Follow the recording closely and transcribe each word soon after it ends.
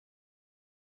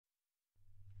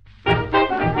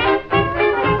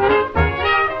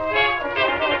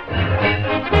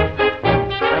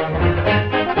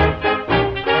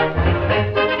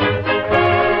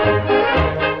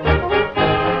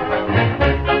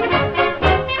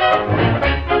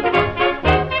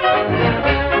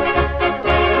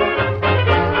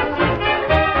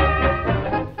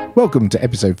Welcome to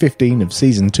episode 15 of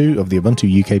season 2 of the Ubuntu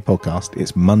UK podcast.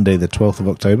 It's Monday the 12th of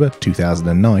October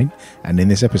 2009, and in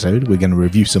this episode we're going to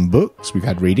review some books we've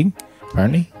had reading,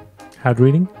 apparently. Had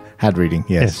reading? Had reading,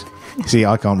 yes. See,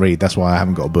 I can't read, that's why I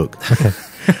haven't got a book. Okay.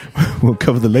 We'll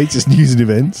cover the latest news and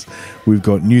events. We've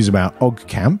got news about Og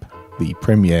Camp, the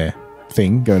premiere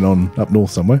thing going on up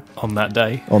north somewhere. On that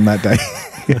day.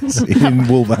 Yes, in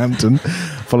Wolverhampton,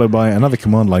 followed by another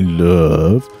command line,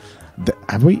 love.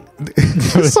 Have we?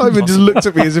 Simon just looked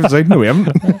at me as if to say, no, we haven't.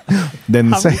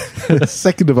 Then the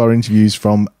second of our interviews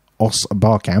from Os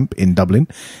Bar Camp in Dublin,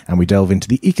 and we delve into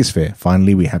the ecosphere.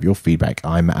 Finally, we have your feedback.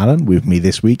 I'm Alan. With me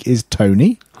this week is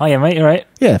Tony. Hiya, mate. You all right?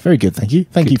 Yeah, very good. Thank you.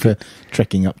 Thank you for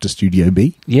trekking up to Studio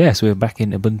B. Yes, we're back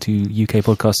in Ubuntu UK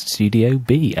Podcast Studio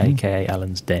B, aka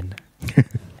Alan's Den.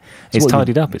 It's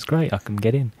tidied up. It's great. I can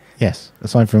get in. Yes,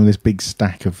 aside from this big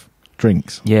stack of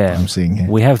drinks I'm seeing here.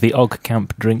 We have the Og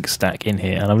Camp drink stack in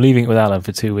here, and I'm leaving it with Alan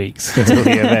for 2 weeks until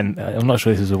the event. I'm not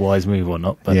sure if this is a wise move or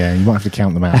not. But yeah, you might have to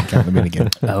count them out and count them in again.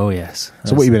 Oh, yes.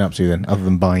 So what have you been up to then, other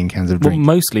than buying cans of drink?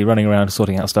 Well, mostly running around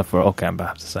sorting out stuff for Og Camp, I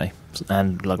have to say,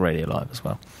 and Lug Radio Live as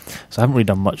well. So I haven't really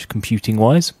done much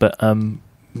computing-wise, but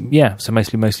yeah, so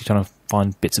mostly trying to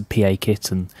find bits of PA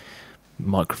kit and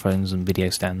microphones and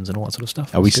video stands and all that sort of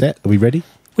stuff. Are we set? Are we ready?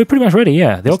 We're pretty much ready,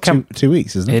 yeah. The Og Camp, 2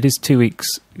 weeks, isn't it? It is 2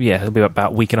 weeks. Yeah, it'll be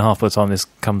about a week and a half by the time this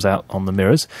comes out on the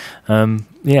mirrors.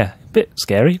 Yeah, a bit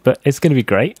scary, but it's going to be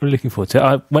great. Really looking forward to it.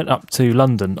 I went up to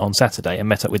London on Saturday and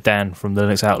met up with Dan from the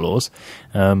Linux Outlaws.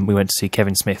 We went to see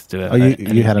Kevin Smith do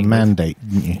you had a mandate,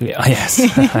 didn't you? Yes,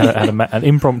 I had an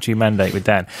impromptu mandate with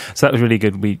Dan. So that was really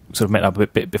good. We sort of met up a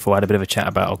bit before, had a bit of a chat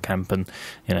about Og Camp and,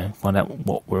 find out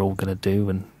what we're all going to do,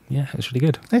 and yeah, it was really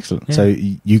good. Excellent. Yeah. So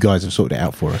you guys have sorted it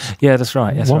out for us. Yeah, that's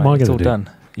right. What am I going to do? Done.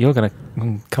 You're going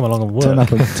to come along and work.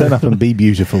 Turn up and be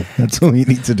beautiful. That's all you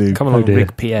need to do. Come along and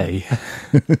rig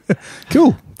PA.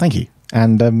 Cool. Thank you.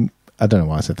 And I don't know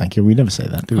why I said thank you. We never say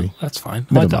that, do we? Oh, that's fine.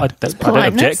 I don't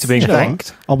object to being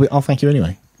thanked. I'll thank you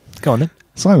anyway. Go on then.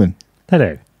 Simon.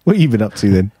 Hello. What have you been up to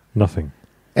then? Nothing.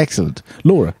 Excellent.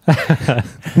 Laura.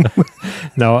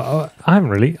 No, I haven't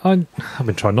really. I've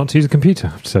been trying not to use a computer,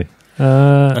 I have to say.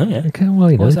 Yeah. Okay, well,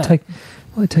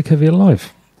 they take over your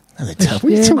life. No, what are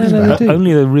you talking about?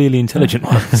 Only the really intelligent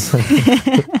ones.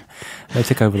 They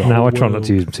take over the whole world. I try not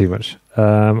to use them too much.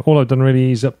 All I've done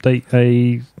really is update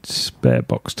a spare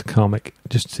box to Karmic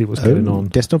just to see what's going on.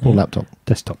 Desktop or laptop?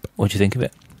 Desktop. What do you think of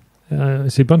it?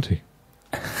 It's Ubuntu.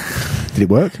 Did it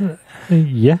work?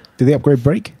 Yeah. Did the upgrade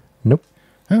break? Nope.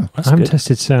 Oh, I haven't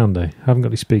tested sound though. I haven't got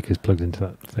any speakers plugged into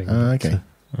that thing. Okay.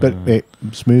 But it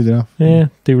smooth enough? Yeah.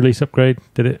 The release upgrade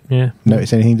did it. Yeah.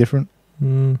 Notice anything different?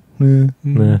 Nah,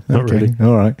 not really.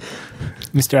 All right.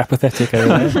 Mr. Apathetic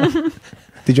over there.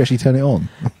 Did you actually turn it on?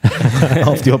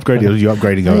 After you upgraded, or you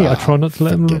upgrading? I try not to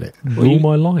let them get it. Rule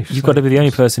my life. You've got to be the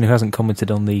only person who hasn't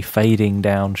commented on the fading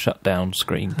down, shutdown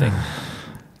screen thing.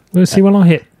 Well, see, when I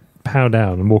hit power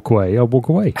down and walk away, I'll walk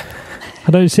away. I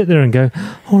don't sit there and go,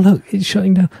 oh look, it's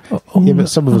shutting down. Oh, yeah, but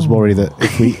some of us worry that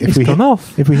if we hit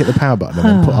the power button and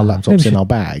then put our laptops in our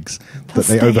bags, that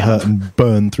they overheat and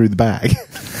burn through the bag.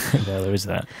 Yeah, there is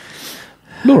that.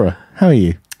 Laura, how are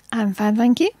you? I'm fine,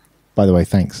 thank you. By the way,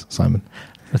 thanks, Simon.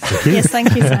 Yes,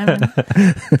 thank you, Simon.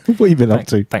 What have you been up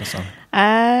to? Thanks,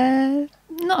 Simon.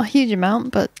 Not a huge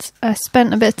amount, but I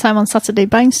spent a bit of time on Saturday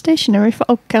buying stationery for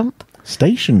Og Camp.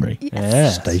 Stationery? Yes. Yeah.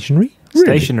 Stationery?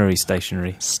 Really?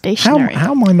 Stationery.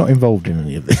 How am I not involved in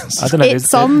any of this? I don't know.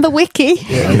 It's on the wiki.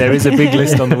 Yeah, there is a big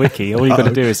list on the wiki. All you've got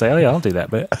to do is say, oh yeah, I'll do that.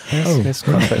 But it's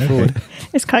quite straightforward.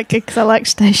 It's quite good because I like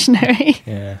stationery.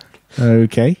 Yeah.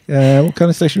 Okay. What kind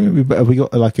of stationery? Have we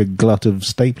got like a glut of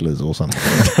staplers or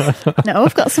something? No,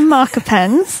 we've got some marker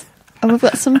pens. And we've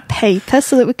got some paper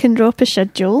so that we can draw up a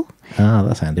schedule. Ah,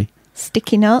 that's handy.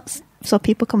 Sticky notes so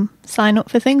people can sign up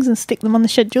for things and stick them on the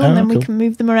schedule, and then we can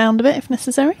move them around a bit if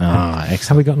necessary. Ah, excellent.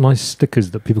 Have we got nice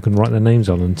stickers that people can write their names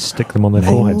on and stick them on their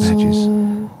forehead badges?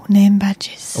 Name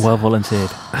badges. Well volunteered.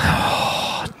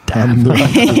 Oh, damn.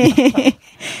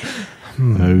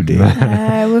 Oh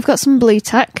dear. We've got some blue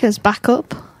tack as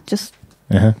backup, just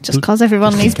because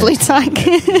everyone needs blue tack.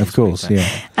 Of course, yeah.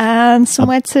 And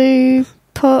somewhere to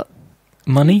put...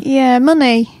 Money? Yeah,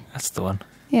 money. That's the one.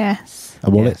 Yes.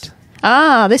 A wallet?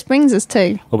 Yes. This brings us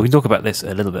to... Well, we can talk about this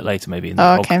a little bit later, maybe, in the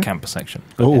Og Camp section.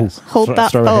 Oh, yes. Hold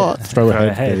that thought. Throw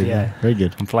ahead, yeah. Very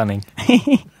good. I'm planning.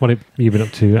 What have you been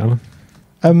up to,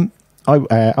 Alan?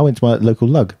 I went to my local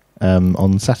lug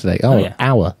on Saturday. Yeah.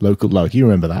 Our local lug. You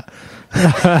remember that?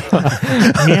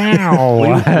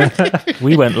 Meow.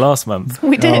 We went last month.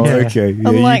 We did. Oh, okay. Yeah,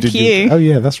 Unlike you. Oh,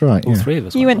 yeah, that's right. All Yeah. three of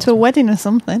us. You went to a wedding or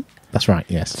something. That's right,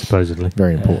 yes. Supposedly.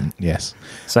 Very important, yes.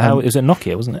 So how it was at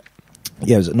Nokia, wasn't it?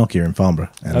 Yeah, it was at Nokia in Farnborough.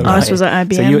 And, Ours was at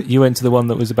IBM. So you went to the one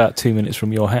that was about 2 minutes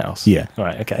from your house? Yeah.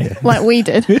 Right, okay. Yeah. Like we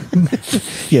did.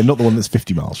 Yeah, not the one that's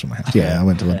 50 miles from my house. Yeah, I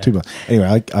went to 2 miles.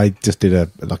 Anyway, I just did a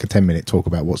 10-minute talk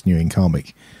about what's new in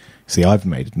Karmic. See, I've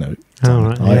made a note.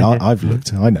 Oh, right. I've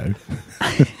looked. I know.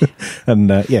 And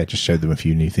just showed them a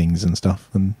few new things and stuff.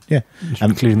 And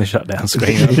including the shutdown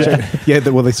screen.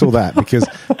 They saw that because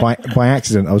by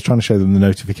accident I was trying to show them the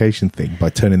notification thing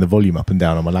by turning the volume up and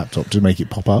down on my laptop to make it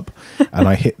pop up, and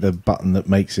I hit the button that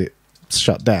makes it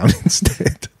shut down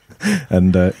instead.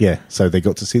 And so they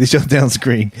got to see the shutdown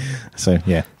screen. So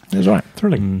it was right,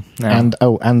 thrilling. And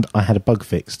I had a bug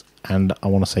fixed, and I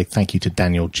want to say thank you to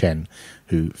Daniel Chen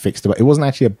who fixed the bug. It wasn't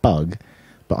actually a bug,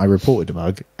 but I reported a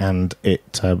bug, and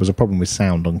it was a problem with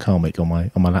sound on Karmic on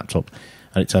my laptop,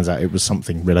 and it turns out it was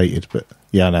something related. But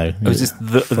I know. Was this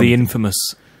the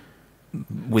infamous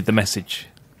with the message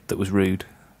that was rude?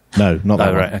 No, not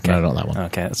that one. Right, okay. No, not that one.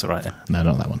 Okay, that's all right then. No,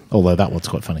 not that one. Although that one's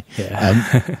quite funny.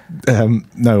 Yeah.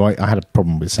 No, I had a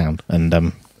problem with sound,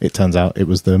 and it turns out it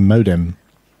was the modem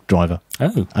driver.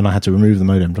 Oh. And I had to remove the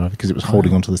modem driver because it was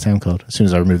holding onto the sound card. As soon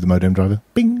as I removed the modem driver,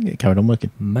 bing, it carried on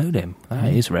working. Modem.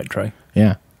 That is retro.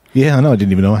 Yeah. Yeah, I know. I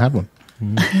didn't even know I had one.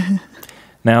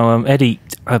 Now, Eddie,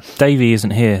 Davey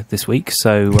isn't here this week,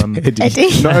 so...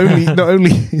 Eddie? Not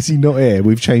only is he not here,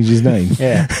 we've changed his name.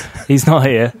 Yeah, he's not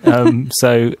here,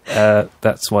 so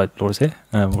that's why Laura's here.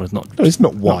 Or it's not. No, it's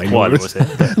not why Laura's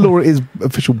here. Laura is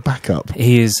official backup.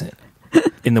 He is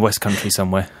in the West Country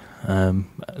somewhere.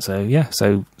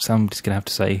 So somebody's going to have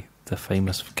to say the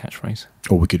famous catchphrase.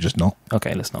 Or we could just not.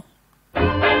 Okay, let's not.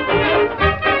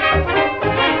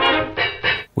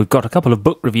 We've got a couple of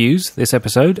book reviews this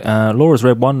episode. Laura's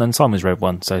read one and Simon's read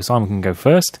one. So Simon can go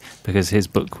first because his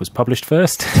book was published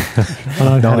first. And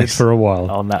I've had it for a while.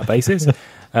 On that basis.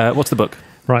 What's the book?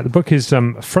 Right, the book is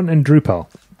Front End Drupal.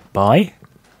 By?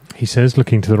 He says,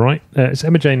 looking to the right. It's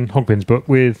Emma Jane Hogbin's book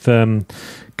with,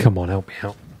 come on, help me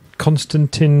out.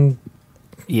 Konstantin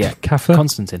Kaffer?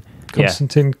 Konstantin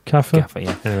Kaffer? Kaffer,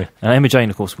 yeah. Anyway. Emma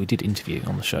Jane, of course, we did interview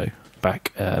on the show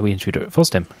back. We interviewed her at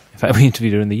FOSDEM. In fact, we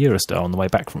interviewed her in the Eurostar on the way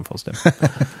back from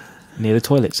FOSDEM. Near the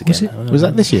toilets again. Was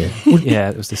that this year? Yeah,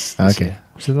 it was this year.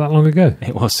 Was it that long ago?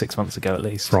 It was 6 months ago at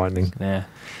least. Frightening. Yeah.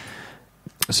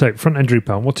 So, Front End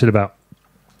Drupal, what's it about?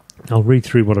 I'll read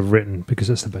through what I've written because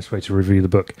that's the best way to review the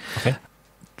book. Okay.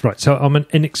 Right, so I'm an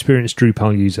inexperienced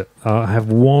Drupal user. I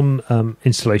have one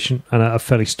installation and a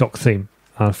fairly stock theme.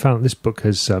 I found this book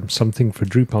has something for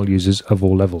Drupal users of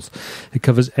all levels. It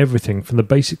covers everything from the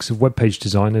basics of web page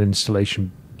design and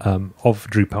installation of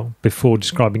Drupal before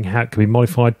describing how it can be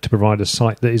modified to provide a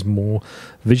site that is more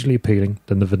visually appealing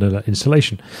than the vanilla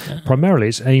installation. Primarily,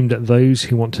 it's aimed at those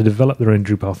who want to develop their own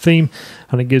Drupal theme,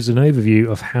 and it gives an overview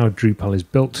of how Drupal is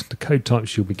built, the code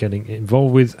types you'll be getting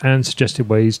involved with, and suggested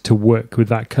ways to work with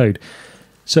that code.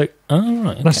 So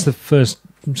that's the first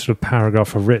sort of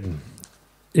paragraph I've written.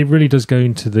 It really does go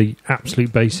into the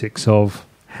absolute basics of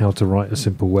how to write a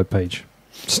simple web page,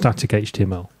 static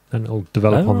HTML. And it'll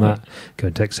develop on that, go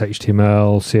into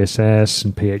XHTML, CSS,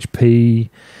 and PHP,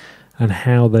 and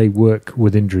how they work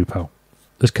within Drupal.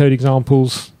 There's code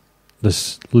examples,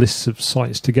 there's lists of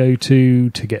sites to go to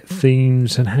get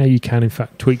themes, and how you can, in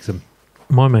fact, tweak them.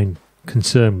 My main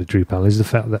concern with Drupal is the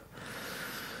fact that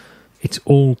it's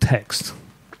all text.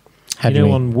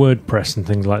 On WordPress and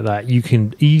things like that, you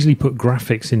can easily put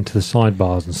graphics into the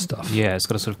sidebars and stuff. Yeah, it's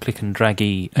got a sort of click and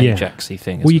draggy Ajax-y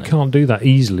thing. Well, you can't do that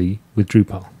easily with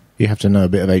Drupal. You have to know a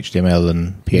bit of HTML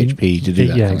and PHP to do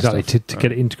that. Yeah, exactly, to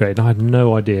get it integrated. I had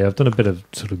no idea. I've done a bit of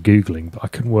sort of Googling, but I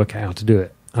couldn't work out how to do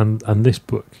it. And this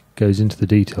book goes into the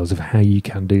details of how you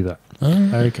can do that.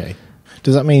 Okay.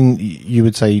 Does that mean you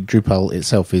would say Drupal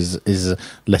itself is a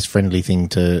less friendly thing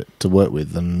to work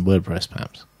with than WordPress,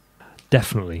 perhaps?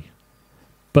 Definitely.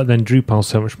 But then Drupal's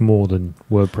so much more than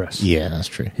WordPress. Yeah, that's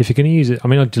true. If you're going to use it, I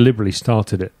mean, I deliberately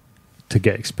started it to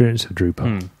get experience of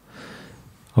Drupal.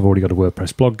 I've already got a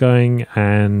WordPress blog going,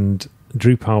 and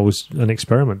Drupal was an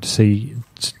experiment to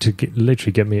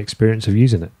literally get me experience of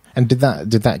using it. And did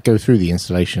that go through the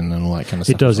installation and all that kind of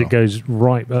stuff? It does. It goes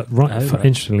right.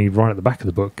 Interestingly, right at the back of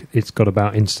the book, it's got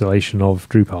about installation of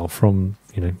Drupal from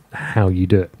how you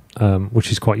do it, which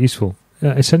is quite useful.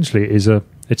 Essentially, it's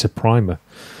a primer.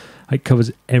 It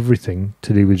covers everything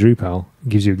to do with Drupal. It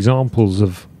gives you examples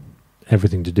of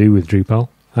everything to do with Drupal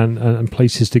and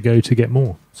places to go to get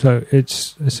more. So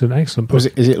it's an excellent book.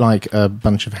 Is it like a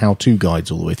bunch of how-to guides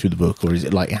all the way through the book, or is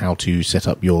it like how to set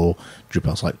up your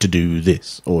Drupal site to do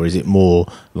this, or is it more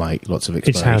like lots of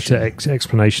explanation? It's how to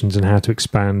explanations and how to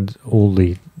expand all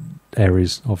the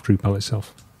areas of Drupal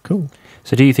itself. Cool.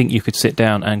 So do you think you could sit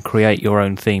down and create your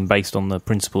own theme based on the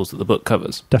principles that the book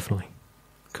covers? Definitely.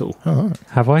 Cool. Oh, right.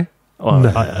 Have I? Oh, No.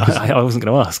 I wasn't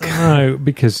going to ask. No,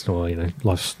 because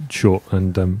life's short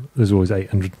and there's always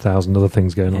 800,000 other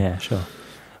things going on. Yeah, sure.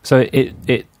 So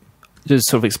it just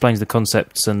sort of explains the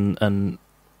concepts and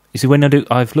you see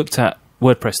I've looked at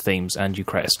WordPress themes and you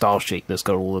create a style sheet that's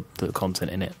got all the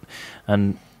content in it,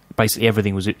 and basically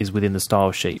everything is within the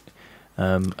style sheet,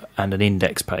 and an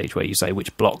index page where you say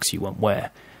which blocks you want where.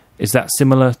 Is that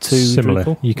similar to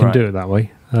Drupal? You can do it that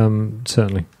way,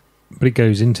 certainly, but it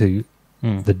goes into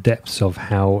the depths of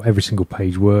how every single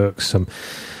page works. And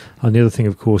the other thing,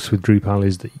 of course, with Drupal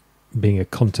is that being a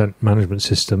content management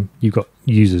system, you've got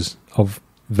users of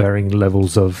varying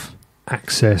levels of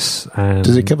access. And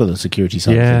does it cover the security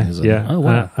side of things? Yeah. Oh,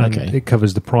 wow. And it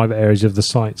covers the private areas of the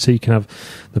site. So you can have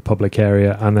the public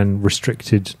area and then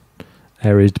restricted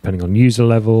areas depending on user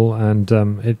level, and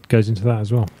it goes into that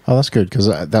as well. Oh, that's good, because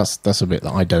that's a bit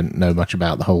that I don't know much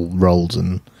about, the whole roles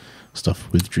and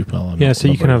stuff with Drupal. So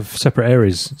you can have separate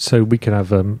areas. So we can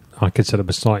have, I could set up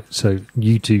a site so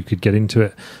you two could get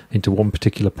into one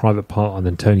particular private part, and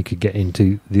then Tony could get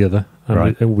into the other,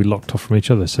 and it will be locked off from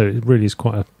each other. So it really is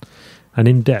quite an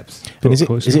in-depth book. And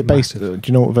is it based, do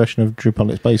you know what version of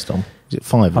Drupal it's based on? Is it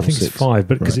 5 or 6? I think it's 5,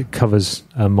 but because it covers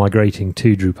migrating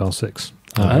to Drupal 6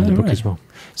 in the book as well.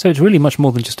 So it's really much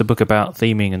more than just a book about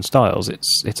theming and styles.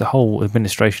 It's a whole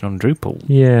administration on Drupal.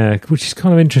 Yeah, which is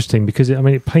kind of interesting because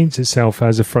it paints itself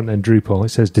as a front-end Drupal. It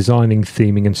says designing,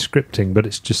 theming and scripting, but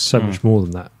it's just so much more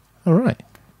than that. All right.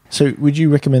 So would you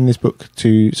recommend this book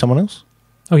to someone else?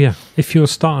 Oh, yeah. If you're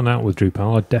starting out with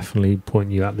Drupal, I'd definitely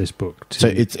point you at this book. So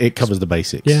it covers the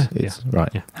basics? Yeah. Right.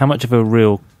 Yeah. How much of a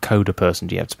real coder person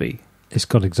do you have to be? It's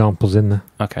got examples in there.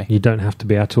 Okay. You don't have to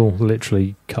be at all,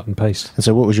 literally cut and paste. And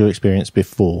so what was your experience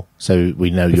before? So we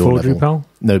know your level. Before Drupal?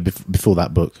 No, before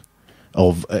that book.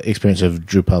 Of experience of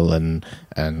Drupal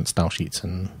and style sheets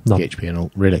and PHP and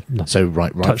all. Really? None. So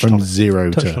right Touched from on it.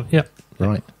 zero Touched to... on it, yeah.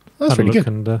 Right. That's Had a really look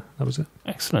good. And that was it.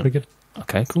 Excellent. Pretty good.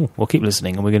 Okay, cool. We'll keep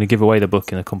listening, and we're going to give away the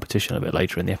book in a competition a bit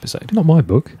later in the episode. Not my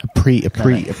book. A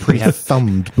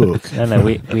pre-thumbed book. No,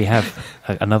 we have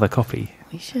another copy.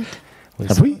 We should.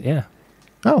 Have we? Yeah.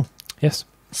 Oh. Yes.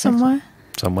 Somewhere.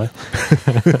 Somewhere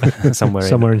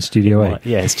In Studio A.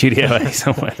 Yeah, Studio A.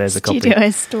 Somewhere there's a copy. Studio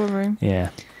A storeroom. Yeah.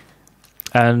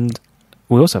 And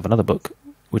we also have another book,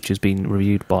 which has been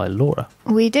reviewed by Laura.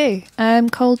 We do.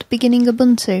 Called Beginning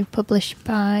Ubuntu, published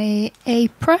by A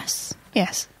Press.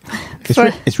 Yes.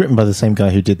 It's written by the same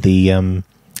guy who did the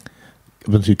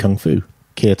Ubuntu Kung Fu,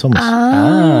 Keir Thomas.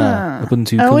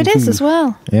 Ubuntu Oh, Kung it is Fu. as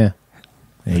well. Yeah.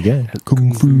 There you go.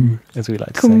 Kung Fu. As we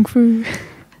like to Kung say. Fu.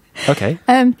 Okay.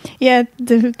 Yeah,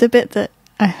 the bit that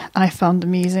I found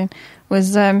amusing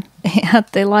was it had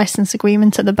the license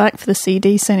agreement at the back for the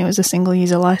CD saying it was a single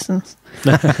user license.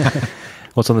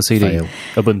 What's on the CD? Fail.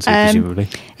 Ubuntu, presumably.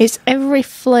 It's every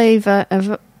flavour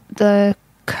of the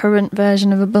current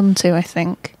version of Ubuntu, I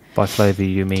think. By flavour,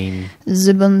 you mean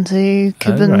Xubuntu,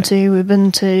 Kubuntu,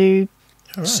 Ubuntu.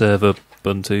 server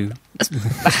Ubuntu?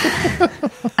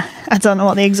 I don't know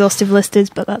what the exhaustive list is,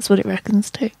 but that's what it reckons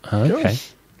to. Okay.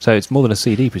 So it's more than a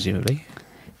CD, presumably.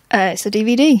 It's a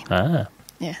DVD. Ah,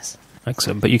 Yes.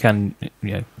 excellent. But you can,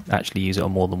 actually use it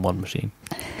on more than one machine.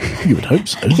 You would hope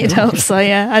so. You'd hope so,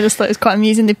 yeah. I just thought it was quite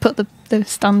amusing. They put the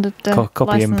standard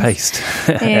Copy and license. paste.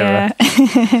 Yeah.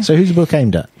 So who's the book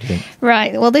aimed at, do you think?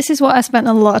 Right. Well, this is what I spent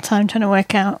a lot of time trying to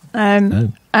work out.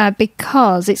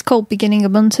 Because it's called Beginning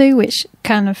Ubuntu, which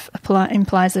kind of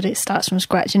implies that it starts from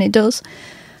scratch, and it does.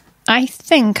 I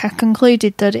think I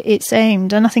concluded that it's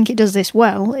aimed, and I think it does this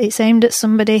well, it's aimed at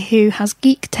somebody who has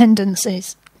geek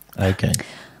tendencies. Okay.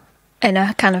 In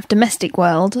a kind of domestic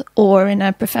world, or in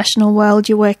a professional world,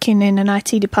 you're working in an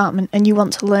IT department and you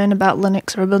want to learn about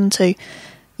Linux or Ubuntu,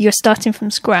 you're starting from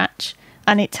scratch,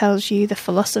 and it tells you the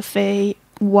philosophy,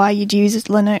 why you'd use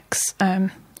Linux,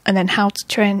 and then how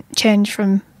to change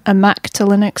from a Mac to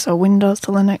Linux or Windows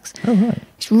to Linux. Oh, right.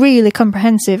 It's really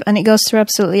comprehensive, and it goes through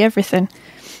absolutely everything.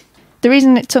 The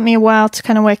reason it took me a while to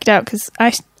kind of work it out, because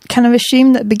I kind of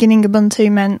assumed that beginning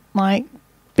Ubuntu meant like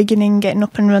beginning, getting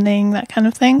up and running, that kind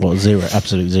of thing. What, zero?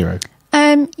 Absolute zero?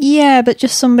 Yeah, but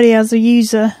just somebody as a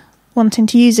user wanting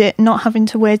to use it, not having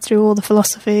to wade through all the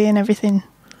philosophy and everything.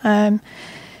 I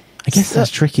guess that's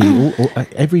tricky.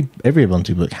 Every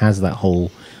Ubuntu book has that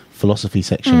whole philosophy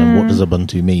section and what does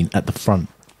Ubuntu mean at the front.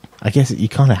 I guess you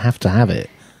kind of have to have it.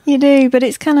 You do, but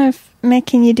it's kind of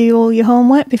making you do all your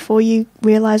homework before you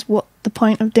realise what the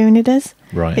point of doing it is.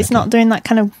 Right. It's not doing that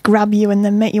kind of grab you and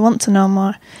then make you want to know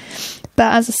more.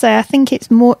 But as I say, I think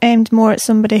it's more aimed more at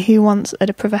somebody who wants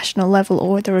at a professional level,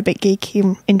 or they're a bit geeky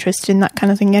and interested in that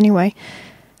kind of thing anyway.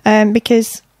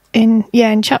 Because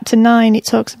in chapter 9 it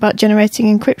talks about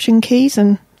generating encryption keys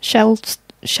and shell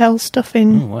stuff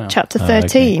in chapter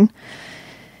 13. Okay.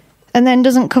 And then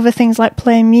doesn't cover things like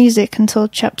playing music until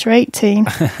chapter 18.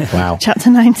 Wow. Chapter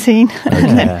 19.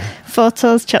 And then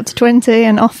photos, chapter 20,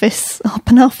 and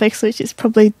OpenOffice, which is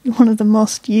probably one of the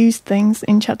most used things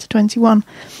in chapter 21.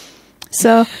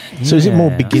 So is it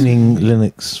more beginning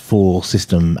Linux for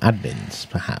system admins,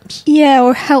 perhaps? Yeah,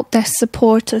 or help desk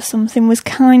support or something was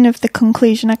kind of the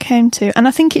conclusion I came to. And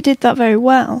I think it did that very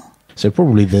well. So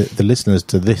probably the listeners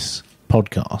to this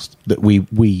podcast that we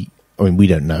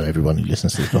don't know everyone who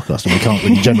listens to this podcast, and we can't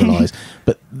really generalise,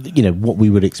 but, what we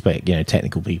would expect,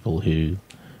 technical people who,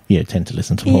 tend to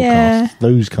listen to podcasts,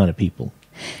 those kind of people.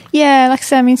 Yeah, like I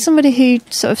say, somebody who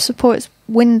sort of supports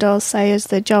Windows, say, as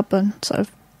their job and sort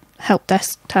of help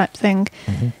desk type thing,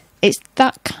 it's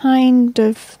that kind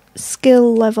of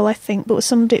skill level, I think,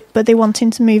 but they wanting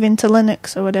to move into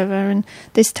Linux or whatever, and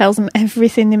this tells them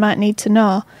everything they might need to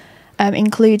know.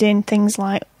 Including things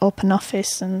like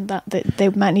OpenOffice and that they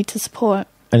might need to support.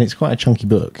 And it's quite a chunky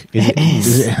book.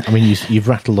 Is it? You've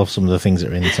rattled off some of the things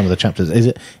that are in some of the chapters. Is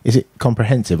it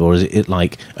comprehensive, or is it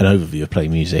like an overview of Play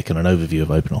Music and an overview of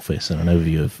OpenOffice and an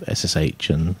overview of SSH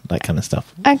and that kind of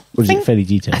stuff? Or is it fairly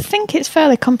detailed? I think it's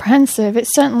fairly comprehensive.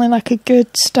 It's certainly like a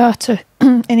good starter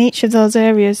in each of those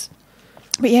areas.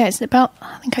 But yeah, it's about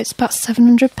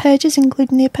 700 pages,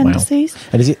 including the appendices. Wow.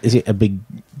 And is it a big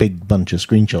bunch of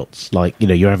screenshots? Like,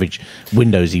 your average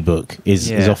Windowsy book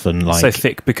is often like... so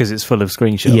thick because it's full of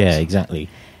screenshots. Yeah, exactly.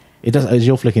 It does. As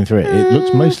you're flicking through it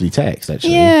looks mostly text,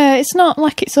 actually. Yeah, it's not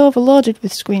like it's overloaded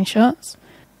with screenshots.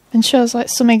 And shows like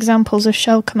some examples of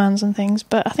shell commands and things,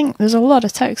 but I think there's a lot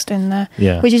of text in there,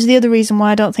 which is the other reason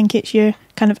why I don't think it's your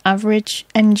kind of average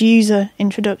end user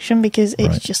introduction, because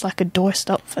it's just like a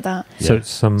doorstop for that. So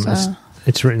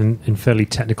it's written in fairly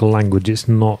technical language. It's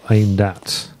not aimed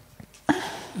at.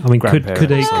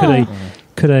 Could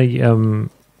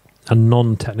a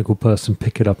non-technical person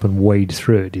pick it up and wade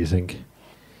through it? Do you think?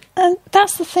 And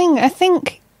that's the thing. I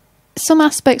think. Some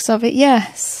aspects of it,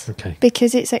 yes. Okay.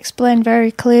 Because it's explained very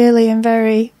clearly and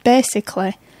very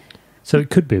basically. So it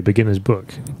could be a beginner's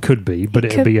book. It could be, but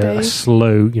it'd be a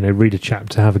slow, read a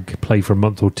chapter, have a play for a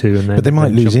month or two, and then... But they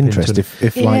might lose interest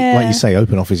if like you say,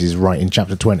 OpenOffice is right in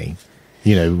chapter 20.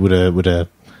 Would a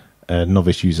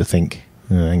novice user think,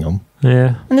 hang on.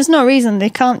 Yeah. And there's no reason they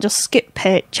can't just skip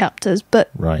chapters, but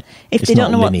if they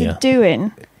don't know what they're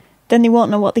doing, then they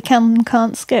won't know what they can and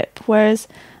can't skip, whereas...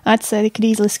 I'd say they could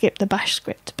easily skip the bash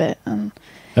script bit.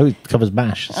 It covers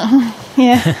bash.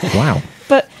 Yeah. Wow.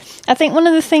 But I think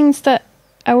one thing that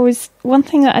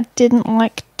I didn't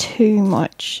like too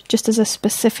much, just as a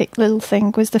specific little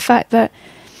thing, was the fact that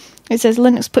it says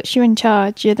Linux puts you in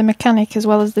charge, you're the mechanic as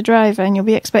well as the driver, and you'll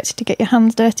be expected to get your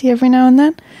hands dirty every now and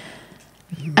then.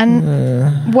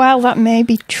 And while that may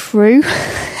be true,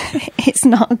 it's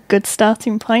not a good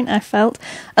starting point, I felt,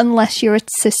 unless you're a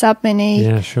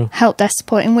sysadmin help desk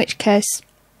support, in which case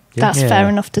that's fair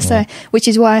enough to say, which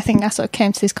is why I think I sort of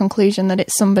came to this conclusion that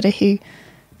it's somebody who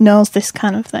knows this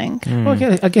kind of thing. Well,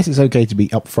 I guess it's okay to be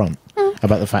upfront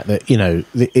about the fact that,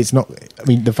 it's not...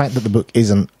 the fact that the book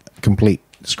isn't complete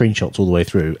screenshots all the way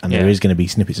through, and there is going to be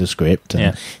snippets of script,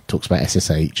 and talks about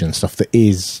SSH and stuff that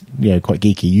is, quite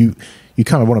geeky. You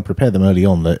kind of want to prepare them early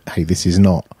on that, hey, this is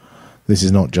not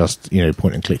just,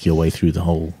 point and click your way through the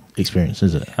whole experience,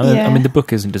 is it? The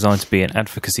book isn't designed to be an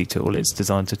advocacy tool. It's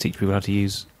designed to teach people how to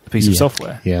use a piece of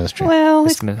software. Yeah, that's true. Well,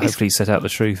 it's going to hopefully set out the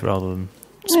truth rather than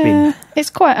spin. Yeah, it's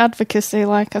quite advocacy,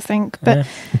 I think. But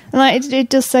it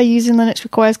does say using Linux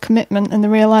requires commitment and the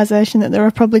realisation that there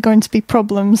are probably going to be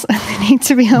problems and they need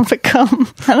to be overcome.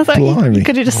 And I thought you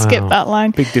could have just skipped that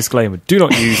line. Big disclaimer, do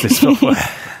not use this software.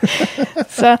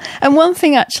 And one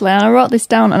thing actually, and I wrote this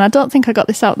down, and I don't think I got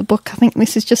this out of the book, I think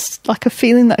this is just like a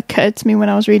feeling that occurred to me when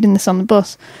I was reading this on the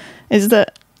bus, is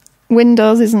that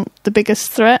Windows isn't the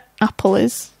biggest threat, Apple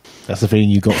is. That's the feeling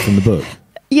you got from the book?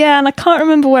 Yeah, and I can't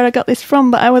remember where I got this from,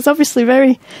 but I was obviously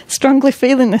very strongly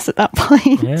feeling this at that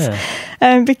point.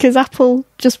 Yeah. Because Apple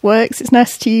just works, it's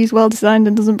nice to use, well designed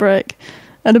and doesn't break.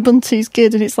 And Ubuntu's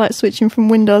good, and it's like switching from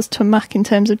Windows to a Mac in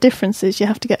terms of differences. You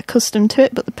have to get accustomed to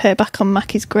it, but the payback on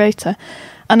Mac is greater.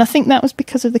 And I think that was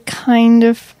because of the kind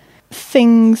of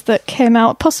things that came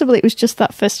out. Possibly it was just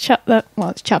that first chapter,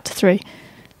 it's chapter 3,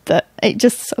 that it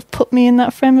just sort of put me in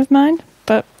that frame of mind.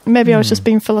 But maybe I was just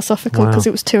being philosophical because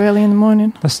it was too early in the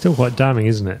morning. That's still quite damning,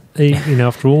 isn't it?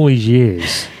 After all these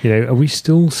years, are we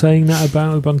still saying that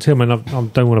about Ubuntu? I mean, I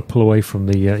don't want to pull away from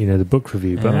the the book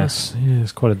review, but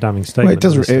it's quite a damning statement.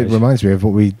 Well, it does. It reminds me of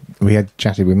what we had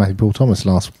chatted with Matthew Paul Thomas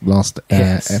last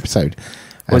episode,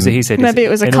 Was it he said? Maybe it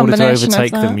was a in order to combination of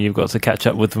overtake that. them, you've got to catch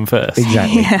up with them first.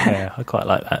 Exactly. Yeah, I quite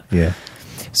like that. Yeah.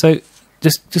 So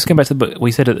just going back to the book,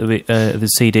 we said at the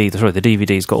CD, the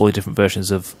DVD's got all the different versions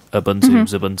of Ubuntu,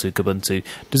 Ubuntu, Kubuntu.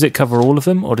 Does it cover all of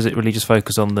them, or does it really just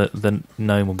focus on the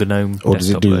GNOME or GNOME Or does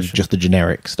it desktop do version? just the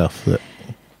generic stuff? That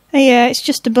Yeah, it's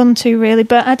just Ubuntu really,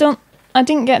 but I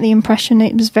didn't get the impression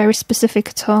it was very specific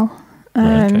at all.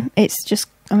 Okay. It's just,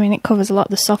 I mean, it covers a lot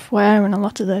of the software and a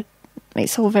lot of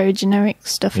it's all very generic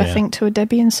stuff, I Yeah. think, to a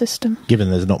Debian system.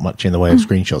 given there's not much in the way of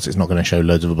screenshots, it's not going to show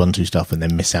loads of Ubuntu stuff and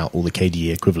then miss out all the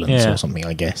KDE equivalents Yeah. or something,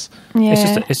 I guess. Yeah.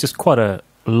 It's just quite a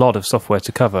lot of software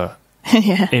to cover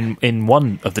yeah. in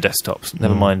one of the desktops.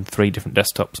 Never mind 3 different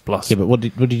desktops plus. Yeah, but what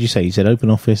did you say? You said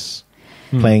OpenOffice,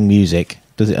 playing music.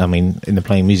 Does it? I mean, in the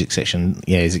playing music section,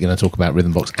 yeah, is it going to talk about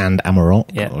Rhythmbox and Amarok,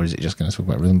 Yeah. or is it just going to talk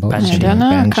about Rhythmbox? Banshee. I don't know,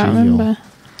 I can't remember.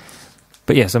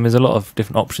 But yes, I mean, there's a lot of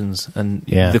different options, and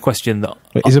Yeah. the question that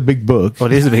It's a big book.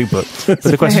 well, it is a big book, but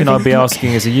the question very I'd be big book.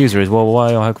 asking as a user is, well,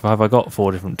 why have I got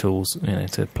 4 different tools,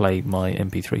 to play my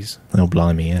MP3s? Oh,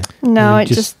 blimey, yeah. No, You it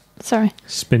just sorry.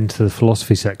 Spin to the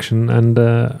philosophy section and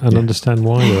understand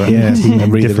why you're Yeah, at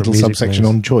and read a different little music subsection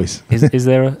players. on choice. Is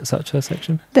there such a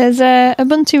section? There's a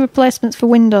Ubuntu replacements for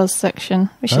Windows section,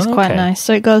 which is Oh, quite okay. nice.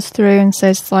 So it goes through and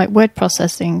says like word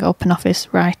processing, OpenOffice,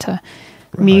 Writer,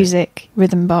 music,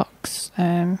 Rhythmbox,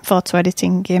 photo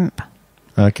editing, GIMP.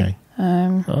 Okay.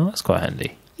 Oh, that's quite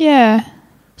handy. Yeah.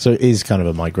 So it is kind of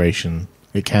a migration.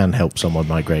 It can help someone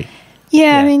migrate.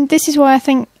 Yeah, I Yeah. mean, this is why I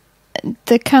think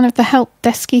the kind of the help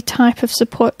desky type of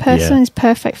support person Yeah. is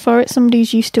perfect for it. Somebody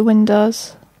who's used to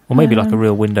Windows. Or maybe like a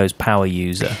real Windows power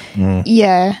user.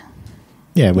 Yeah.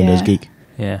 Yeah, Windows Yeah. Geek.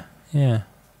 Yeah.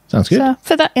 Sounds good. So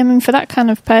for that kind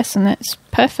of person, it's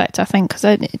perfect, I think, because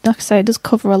like I say, it does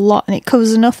cover a lot, and it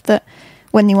covers enough that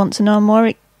when they want to know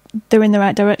more, they're in the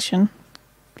right direction.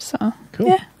 So Cool.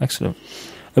 yeah, Excellent.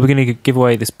 Are we going to give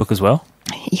away this book as well?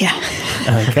 yeah.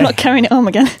 Okay. I'm not carrying it home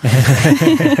again.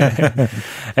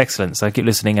 Excellent. So keep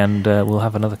listening, and we'll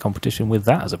have another competition with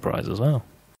that as a prize as well.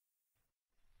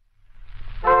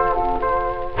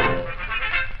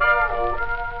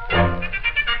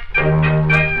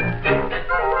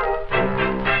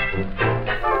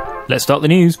 Let's start the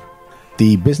news.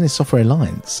 The Business Software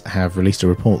Alliance have released a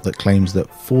report that claims that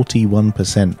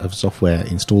 41% of software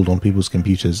installed on people's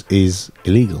computers is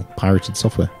illegal, pirated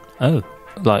software. Oh,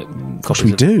 like What should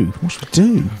we do? What should we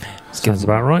do? Sounds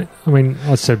about right. I mean,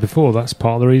 I said before, that's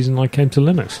part of the reason I came to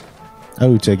Linux.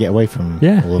 Oh, to get away from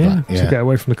Yeah, all of yeah, that. to get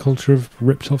away from the culture of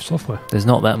ripped-off software. There's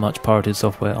not that much pirated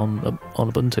software on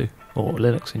Ubuntu or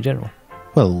Linux in general.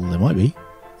 Well, there might be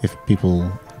if people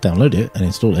download it and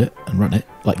install it and run it,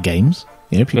 like games.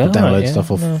 You know, people Yeah, download right, yeah, stuff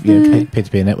off no.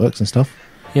 peer-to-peer networks and stuff.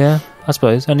 Yeah, I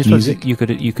suppose. And I suppose Music.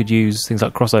 you could use things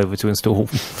like Crossover to install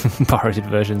pirated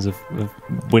versions of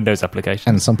Windows applications.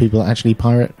 And some people actually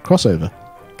pirate Crossover.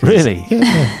 'Cause Really?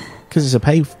 Yeah, because it's a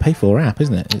pay for app,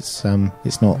 isn't it? It's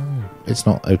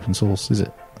not open source, is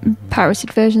it?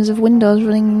 Pirated versions of Windows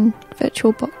running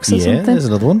VirtualBox or Yeah, something. there's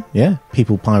another one. Yeah,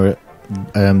 people pirate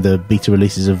the beta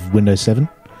releases of Windows 7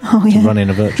 Oh to yeah. run in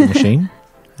a virtual machine.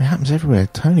 It happens everywhere.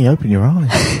 Tony, open your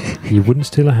eyes. You wouldn't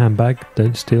steal a handbag,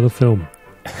 don't steal a film.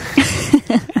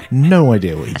 No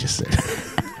idea what he just said.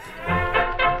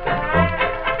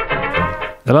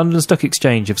 The London Stock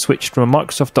Exchange have switched from a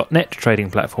Microsoft.NET trading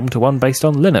platform to one based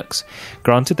on Linux.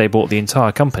 Granted, they bought the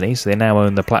entire company, so they now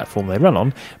own the platform they run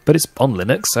on, but it's on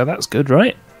Linux, so that's good,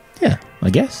 right? Yeah, I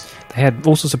guess. They had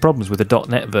all sorts of problems with the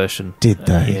 .NET version. Did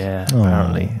they? Yeah, Oh.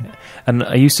 apparently. And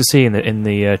I used to see in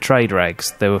the trade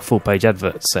rags, there were full-page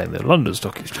adverts saying the London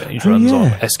Stock Exchange runs on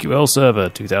SQL Server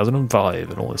 2005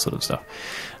 and all this sort of stuff.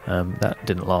 That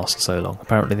didn't last so long.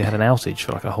 Apparently they had an outage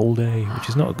for like a whole day, which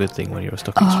is not a good thing when you're a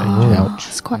stock exchange. Oh, Ouch.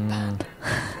 it's quite bad.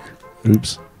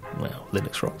 Oops. Well,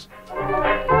 Linux rocks.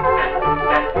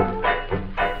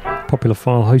 Popular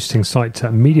file hosting site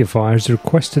Mediafire has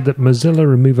requested that Mozilla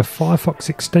remove a Firefox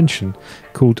extension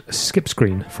called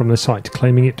SkipScreen from the site,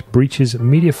 claiming it breaches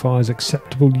Mediafire's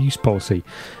acceptable use policy.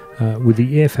 With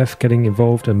the EFF getting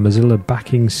involved and Mozilla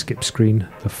backing SkipScreen,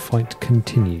 the fight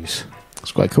continues.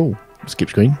 It's quite cool. Skip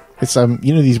screen. It's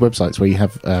you know these websites where you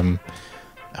have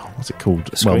what's it called?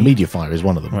 Well, Screen? Mediafire is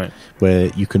one of them, Right. where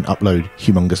you can upload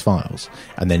humongous files,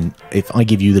 and then if I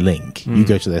give you the link, you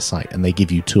go to their site, and they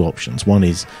give you two options. One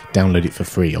is download it for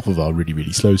free off of our really,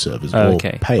 really slow servers, or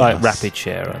Okay. pay Like us. Rapid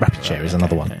Share. Rapid Share is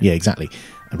another one. Yeah, exactly.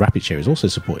 And Rapid Share is also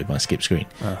supported by SkipScreen.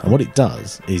 And what it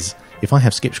does is, if I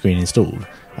have SkipScreen installed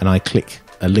and I click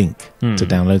a link to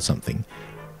download something,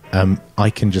 I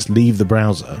can just leave the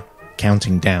browser,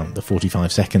 counting down the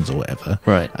 45 seconds or whatever.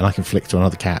 Right. And I can flick to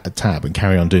another tab and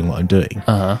carry on doing what I'm doing.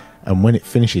 Uh-huh. And when it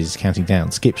finishes counting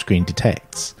down, skip screen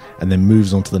detects and then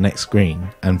moves on to the next screen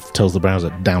and tells the browser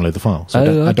to download the file.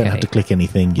 So I don't have to click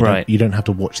anything. You don't have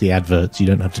to watch the adverts. You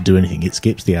don't have to do anything. It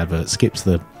skips the adverts, skips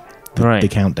the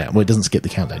countdown. Well, it doesn't skip the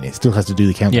countdown. It still has to do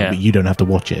the countdown, but you don't have to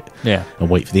watch it and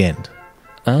wait for the end.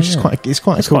 Which is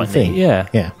quite a cool thing. Neat,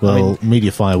 yeah. Well,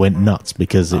 Mediafire went nuts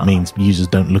because it means users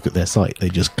don't look at their site. They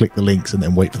just click the links and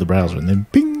then wait for the browser, and then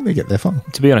ping, they get their file.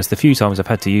 To be honest, the few times I've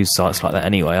had to use sites like that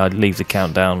anyway, I'd leave the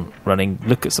countdown running,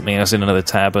 look at something else in another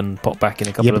tab, and pop back in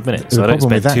a couple of minutes. So I don't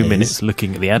spend 2 minutes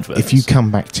looking at the adverts. If you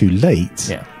come back too late,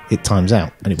 it times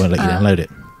out and it won't let you download it.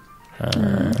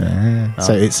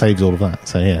 So it saves all of that.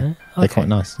 So they're quite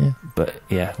nice.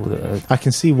 Yeah, but I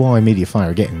can see why Mediafire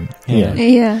are getting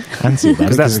antsy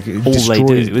about it, that's all they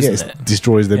do, isn't it?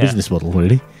 Destroys their business model,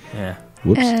 really. Yeah.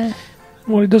 Whoops.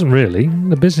 Well, it doesn't really.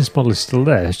 The business model is still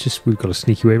there. It's just we've got a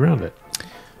sneaky way around it.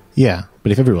 Yeah,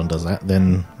 but if everyone does that,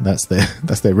 then that's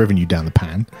their revenue down the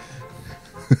pan.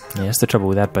 Yeah, that's the trouble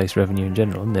with ad-based revenue in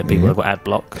general, isn't it? People have got ad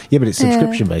block. Yeah, but it's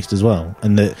subscription-based as well,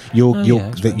 and you're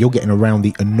getting around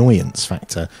the annoyance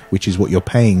factor, which is what you're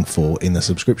paying for in the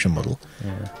subscription model.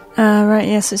 Right,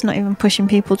 yes, it's not even pushing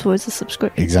people towards the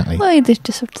subscription. Exactly. Well, they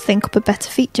just have to think up a better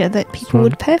feature that people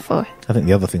would pay for. I think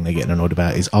the other thing they're getting annoyed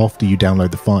about is after you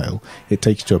download the file, it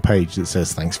takes you to a page that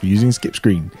says, thanks for using Skip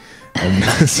Screen. And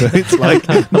so it's like,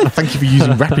 thank you for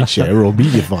using Rapid Share or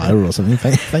Mediafire or something.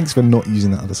 Thanks for not using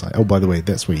that other site. Oh, by the way,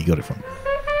 that's where you got it from.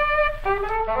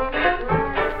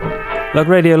 Lug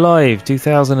Radio Live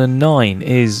 2009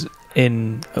 is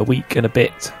in a week and a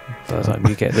bit. By the time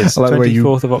you get this,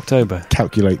 24th of October.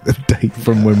 Calculate the date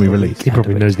from when we release. He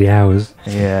probably knows the hours.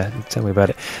 Yeah, tell me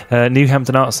about it. New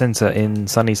Hampton Arts Centre in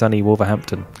sunny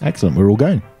Wolverhampton. Excellent. We're all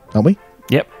going, aren't we?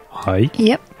 Yep. Hi.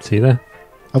 Yep. See you there.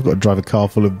 I've got to drive a car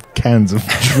full of cans of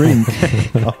drink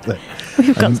up there.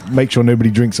 And make sure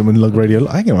nobody drinks them in Lug Radio.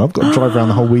 Hang on, I've got to drive around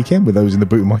the whole weekend with those in the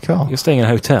boot of my car. You're staying in a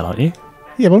hotel, aren't you?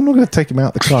 Yeah, but I'm not going to take them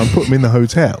out the car and put them in the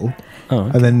hotel. Oh,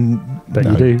 okay. And then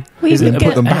you do. Then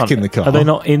put them back in the car. Are they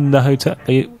not in the hotel?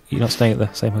 You're not staying at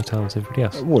the same hotel as everybody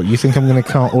else? What, you think I'm going to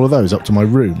cart all of those up to my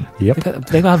room? Yep.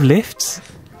 They don't have lifts?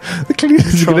 The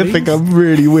cleaners are going to think I'm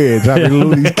really weird having all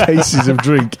these cases of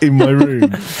drink in my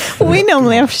room. We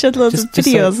normally have shed loads of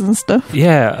videos and stuff.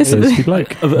 Yeah. Of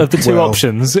the two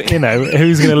options, who's going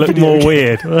to look more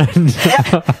weird?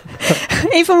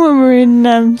 Even when we were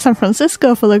in San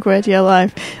Francisco for Lug Radio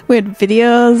Live, we had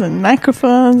videos and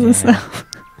microphones and stuff.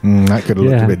 That could have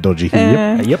looked a bit dodgy.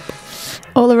 Yep.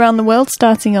 All around the world,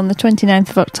 starting on the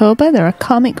 29th of October, there are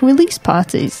comic release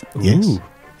parties. Yes. Ooh.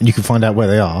 And you can find out where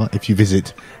they are if you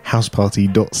visit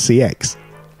houseparty.cx,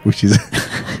 which is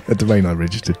a domain I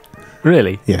registered.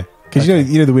 Really? Yeah. Because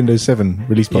you know the Windows 7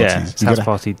 release parties? Yeah,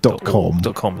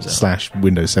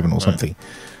 houseparty.com/Windows 7 or something.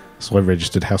 So I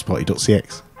registered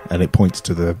houseparty.cx, and it points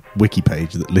to the wiki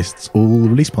page that lists all the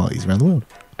release parties around the world.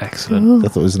 Excellent. Ooh. I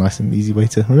thought it was a nice and easy way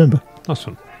to remember. Nice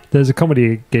one. There's a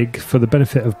comedy gig for the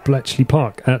benefit of Bletchley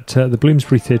Park at the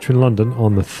Bloomsbury Theatre in London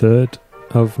on the 3rd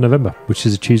of November, which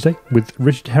is a Tuesday, with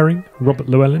Richard Herring, Robert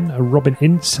Llewellyn, Robin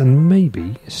Ince, and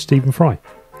maybe Stephen Fry.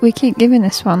 We keep giving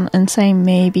this one and saying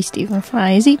maybe Stephen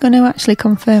Fry. Is he going to actually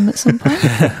confirm at some point?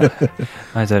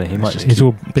 I don't know. He might just. He's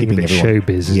all being a bit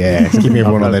showbiz. Yeah, keeping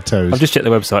everyone on their toes. I've just checked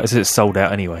the website. It says it's sold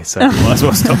out anyway, so you might as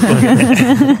well stop looking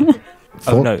at it.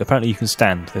 Oh no! Apparently you can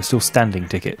stand. They're still standing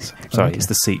tickets. Sorry, it's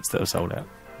the seats that are sold out.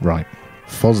 Right.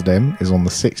 FOSDEM is on the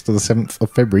 6th to the 7th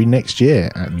of February next year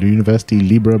at L'Université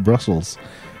Libre Brussels.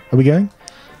 Are we going?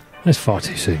 That's far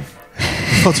too soon.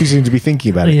 Far too soon to be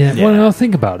thinking about it. Yeah, well, I'll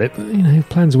think about it, but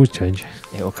plans always change.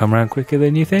 It'll come around quicker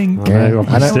than you think. Yeah.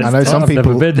 I know some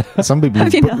people book the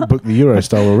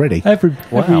Eurostar already. Every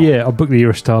year I'll book the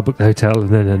Eurostar, book the hotel, and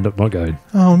then end up not going.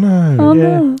 Oh no. Oh,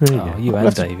 yeah. no. Oh, you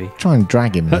and Davey. Try and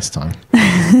drag him this time.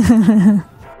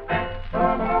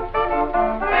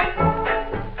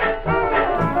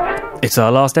 It's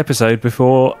our last episode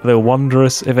before the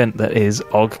wondrous event that is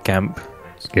Og Camp.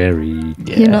 Scary.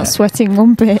 Yeah. You're not sweating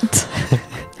one bit.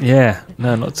 Yeah,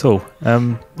 no, not at all.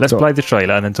 Let's play the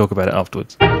trailer and then talk about it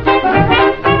afterwards.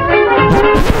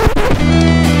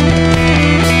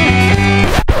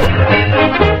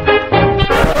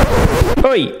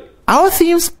 Oi, our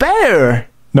theme's better.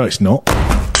 No, it's not.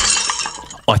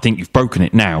 I think you've broken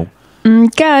it now.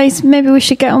 Guys, maybe we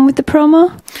should get on with the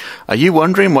promo? Are you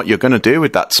wondering what you're going to do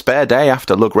with that spare day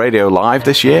after Lug Radio Live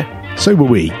this year? So were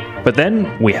we. But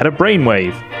then we had a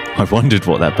brainwave. I've wondered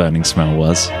what that burning smell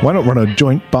was. Why not run a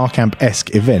joint bar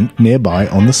camp-esque event nearby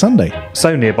on the Sunday?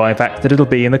 So nearby, in fact, that it'll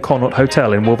be in the Connaught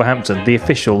Hotel in Wolverhampton, the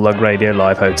official Lug Radio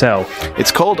Live hotel.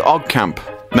 It's called Og Camp.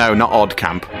 No, not Odd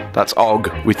Camp. That's Og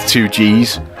with 2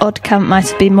 G's. Odd camp might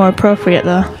have been more appropriate,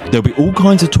 though. There'll be all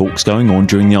kinds of talks going on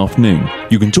during the afternoon.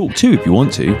 You can talk too if you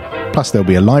want to. Plus, there'll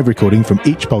be a live recording from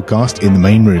each podcast in the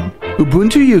main room.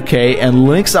 Ubuntu UK and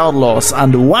Linux Outlaws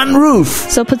under one roof.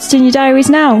 So put it in your diaries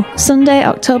now. Sunday,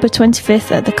 October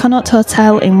 25th at the Connaught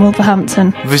Hotel in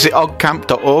Wolverhampton. Visit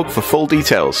ogcamp.org for full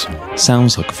details.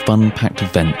 Sounds like a fun-packed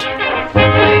event.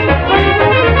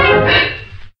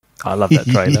 I love that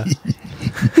trailer.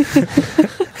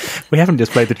 We haven't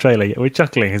just played the trailer yet. We're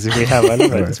chuckling as if we have. I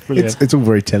love it. It's brilliant. It's all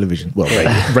very television. Well,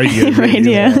 radio.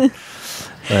 Radio.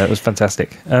 It was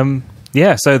fantastic. So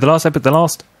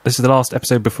this is the last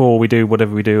episode before we do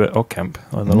whatever we do at OggCamp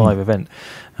on the live event.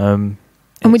 And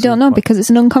we don't know because it's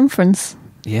an unconference.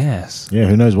 Yes. Yeah,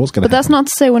 who knows what's going to But that's happen. not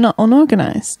to say we're not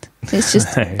unorganised. It's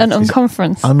just an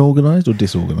unconference. Unorganised or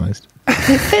disorganised?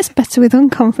 It fits better with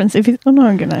unconference if it's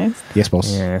unorganised. Yes,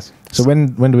 boss. Yes. So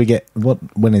when do we get...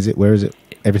 When is it? Where is it?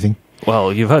 Everything?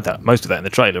 Well, you've heard that most of that in the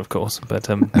trailer, of course. But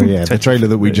Oh, yeah, the trailer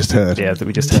that we just heard. Yeah, that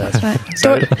we just heard. Right.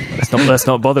 So let's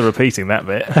not bother repeating that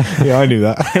bit. Yeah, I knew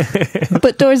that.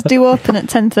 But doors do open at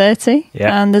 10:30,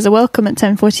 Yeah. and there's a welcome at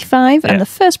 10:45, Yeah. and the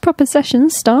first proper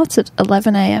sessions start at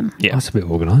 11 a.m. Yeah. That's a bit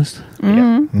organised.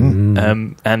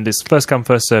 And it's first come,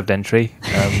 first served entry.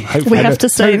 Hopefully, We have to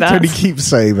say that. Tony keeps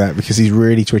saying that because he's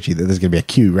really twitchy that there's going to be a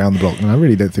queue round the block, and I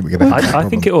really don't think we're going to have I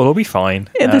think it will all be fine.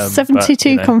 Yeah, there's 72 but,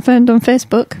 you know, confirmed on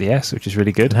Facebook. Yes, which is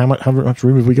really good. How much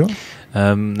room have we got?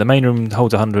 The main room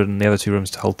holds 100 and the other 2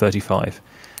 rooms hold 35.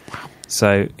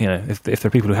 So, if there are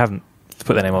people who haven't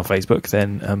put their name on Facebook,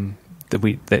 then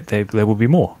there will be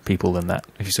more people than that,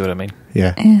 if you see what I mean.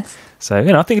 Yeah. Yes. So,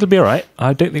 I think it'll be all right.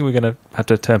 I don't think we're going to have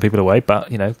to turn people away, but,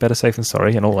 better safe than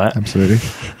sorry and all that. Absolutely.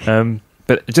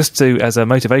 But just as a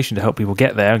motivation to help people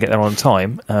get there and get there on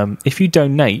time, if you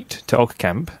donate to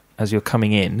OggCamp as you're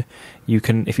coming in, you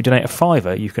can, if you donate a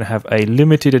 £5, you can have a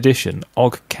limited edition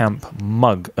OggCamp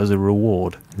mug as a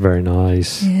reward. Very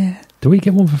nice. Yeah. Do we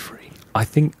get one for free? I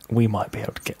think we might be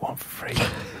able to get one for free.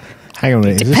 Hang on a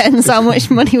minute. Depends how much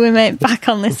money we make back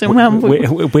on this and when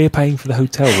We're paying for the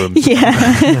hotel rooms. Yeah.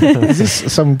 Is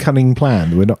this some cunning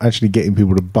plan? We're not actually getting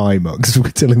people to buy mugs. We're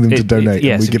telling them to donate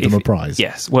and we give them a prize.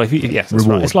 Yes. Well, yes, that's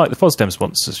Reward. right. It's like the FOSDEM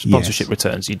sponsorship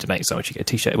returns. You donate so much, you get a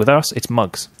T-shirt. With us, it's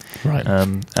mugs. Right.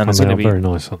 And And it's they going are to be very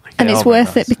nice, aren't they? And They it's are very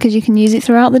worth nice. it because you can use it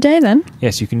throughout the day then.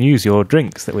 Yes, you can use your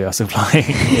drinks that we are supplying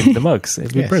in the mugs.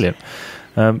 It'd be Yes. brilliant.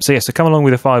 So come along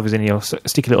with the £5 in your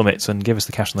sticky little mitts and give us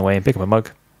the cash on the way and pick up a mug.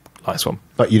 Nice one.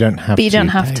 But you don't have to. But you don't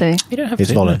have to. You don't have It's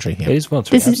to. voluntary, No. yeah. It is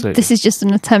voluntary. This is just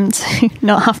an attempt to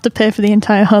not have to pay for the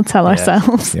entire hotel Yeah.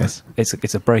 ourselves. Yes.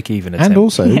 It's a break-even attempt. And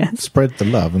also, Yes. spread the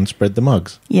love and spread the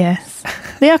mugs. Yes.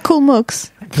 They are cool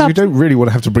mugs. Because we don't really want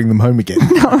to have to bring them home again.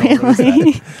 Not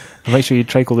really. And make sure you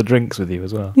take all the drinks with you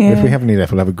as well. Yeah. If we have any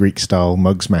left, we'll have a Greek-style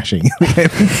mug smashing.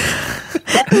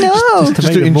 No. To Just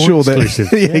make to them more ensure that... exclusive.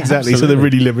 yeah, exactly. So they're absolutely.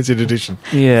 really limited edition.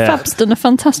 Yeah. Fab's done a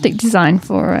fantastic design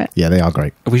for it. Yeah, they are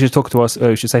great. We should talk to us.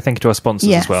 We should say thank you to our sponsors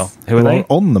Yes. as well. Who are they?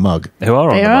 On the mug. Who are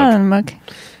on They the are mug? on a mug.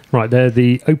 Right, they're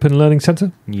the Open Learning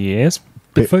Centre, Yes.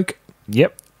 Bitfolk,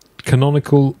 Yep.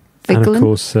 Canonical, and of Viglin.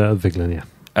 course Viglin, yeah.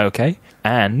 Okay.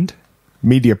 And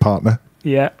Media partner.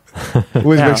 yeah,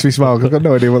 Always Now- makes me smile 'cause I've got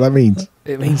no idea what that means.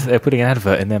 it means that they're putting an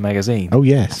advert in their magazine. Oh,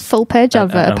 yes. Full page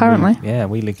advert, And apparently.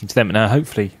 we linking to them. Now,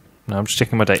 hopefully, no, I'm just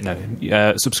checking my date.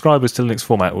 No, subscribers to Linux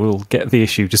format will get the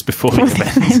issue just before the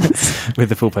event with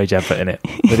the full page advert in it.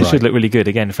 But it should look really good.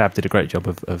 Again, Fab did a great job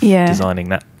of Yeah. designing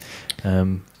that.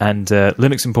 And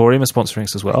Linux Emporium are sponsoring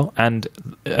us as well. And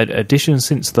addition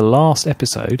since the last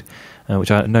episode,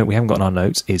 which I know we haven't got in our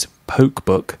notes, is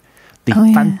Pokebook, the Oh,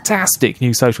 yeah. fantastic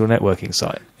new social networking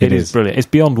site. It is is. brilliant. It's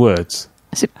beyond words.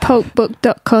 Is it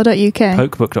pokebook.co.uk?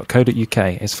 Pokebook.co.uk.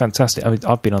 It's fantastic. I mean,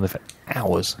 I've been on there for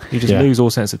hours. You just Yeah. lose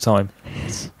all sense of time.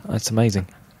 It's amazing.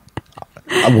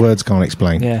 Words can't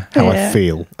explain Yeah. how I Yeah.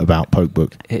 feel about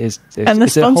Pokebook. It is. And they're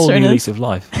It's a whole sponsoring new us. lease of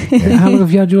life. How long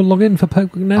have you had your login for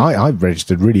Pokebook now? I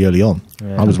registered really early on.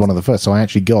 Yeah. I was one of the first, so I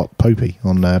actually got Popey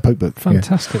on Pokebook.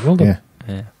 Fantastic, well done.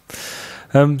 Yeah.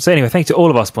 Yeah. So anyway, thank you to all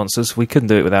of our sponsors. We couldn't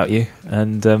do it without you,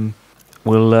 and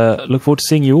we'll look forward to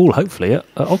seeing you all hopefully at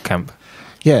OggCamp.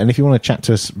 Yeah, and if you want to chat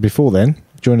to us before then,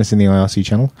 join us in the IRC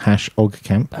channel,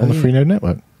 #OggCamp on the yeah. Freenode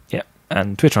Network. Yeah,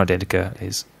 and Twitter Identica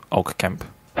is OggCamp.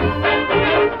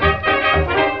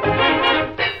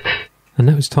 And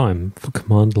now it's time for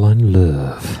Command Line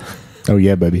Love. Oh,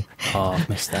 yeah, baby. Oh, I've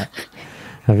missed that.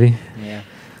 Have you? Yeah.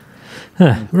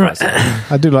 Right.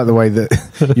 I do like the way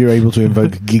that you're able to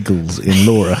invoke giggles in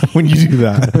Laura when you do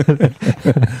that.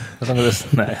 As long as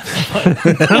it's, no.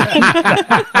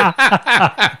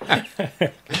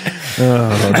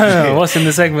 What's in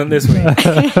the segment this week?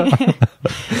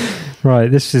 Right,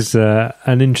 this is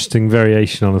an interesting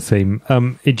variation on a theme.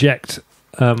 Eject.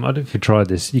 I don't know if you tried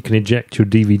this. You can eject your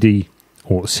DVD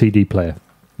or CD player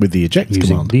With the eject using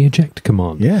command. the eject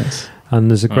command. Yes. And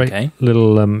there's a great Okay.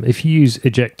 little... if you use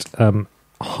eject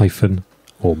hyphen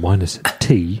or minus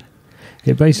T,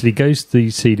 it basically goes to the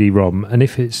CD-ROM, and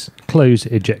if it's closed,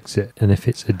 it ejects it, and if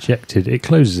it's ejected, it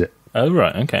closes it, Oh,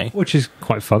 right, okay. which is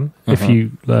quite fun. If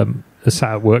you are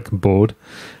sat at work and bored,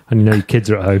 and you know your kids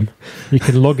are at home, you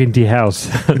can log into your house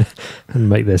and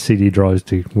make their CD drives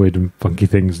do weird and funky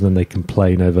things, and then they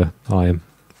complain over IM,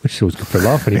 which is always good for a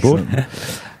laugh when you're bored.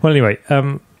 Well, anyway,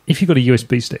 if you've got a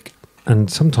USB stick,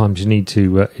 and sometimes you need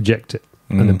to eject it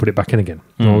and then put it back in again.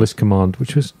 Well, this command,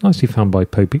 which was nicely found by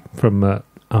Popey from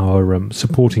our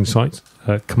supporting site,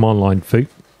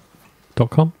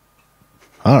 commandlinefoo.com.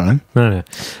 All right. No.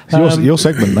 It's your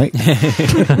segment, mate.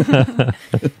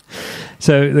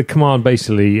 So the command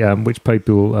basically, which Popey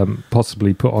will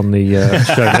possibly put on the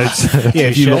show notes, Yeah,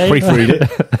 if you not proofread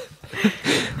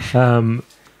it.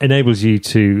 enables you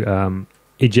to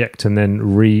eject and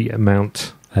then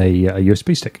remount a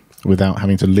USB stick. Without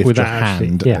having to lift Without your actually-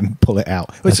 hand yeah. and pull it out.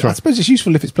 Well, That's I right. suppose it's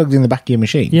useful if it's plugged in the back of your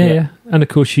machine. Yeah. And of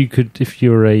course, you could, if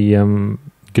you're a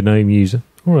GNOME user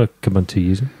or a Ubuntu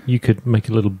user, you could make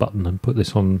a little button and put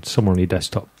this on somewhere on your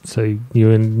desktop, so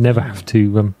you never have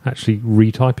to actually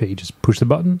retype it. You just push the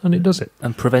button and it does it.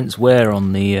 And prevents wear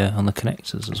on the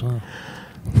connectors as well.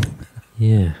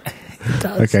 Yeah.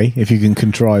 Okay, if you can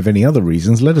contrive any other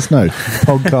reasons, let us know.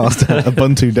 Podcast at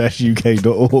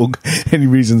ubuntu-uk.org. Any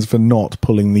reasons for not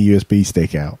pulling the USB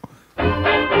stick out?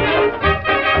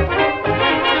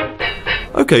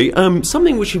 Okay,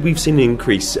 something which we've seen an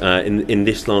increase in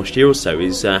this last year or so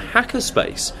is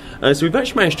hackerspace. So we've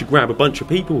actually managed to grab a bunch of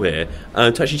people here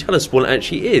to actually tell us what it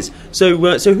actually is. So who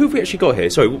have we actually got here?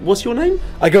 Sorry, what's your name?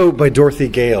 I go by Dorothy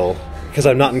Gale because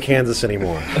I'm not in Kansas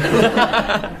anymore.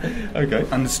 Okay.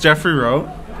 And it's Jeffrey Rowe.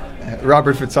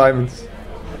 Robert Fitzsimons.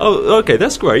 Oh, okay,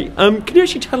 that's great. Can you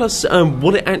actually tell us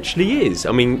what it actually is?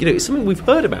 I mean, it's something we've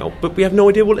heard about, but we have no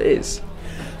idea what it is.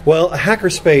 Well, a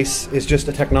hackerspace is just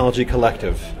a technology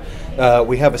collective.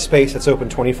 We have a space that's open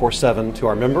 24/7 to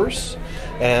our members.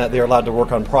 They're allowed to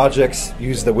work on projects,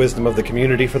 use the wisdom of the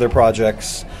community for their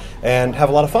projects, and have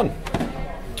a lot of fun.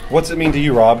 What's it mean to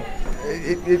you, Rob?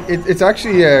 It's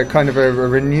actually a kind of a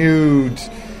renewed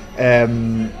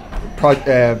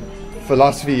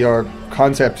philosophy or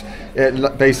concept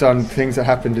based on things that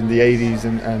happened in the 80s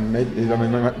and maybe, I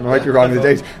mean, I might be wrong in the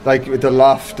dates, like with the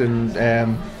Loft and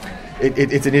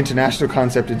it's an international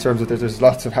concept in terms of that there's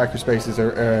lots of hackerspaces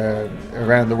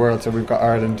around the world. So we've got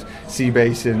Ireland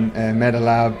Seabase and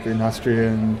MetaLab in Austria,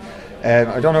 and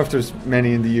I don't know if there's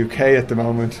many in the UK at the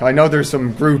moment. I know there's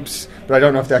some groups, but I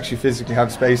don't know if they actually physically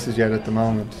have spaces yet at the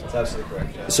moment. That's absolutely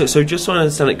correct. Yeah. So just so I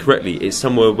understand it correctly, it's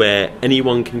somewhere where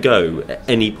anyone can go at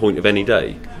any point of any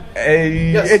day?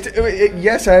 Yes.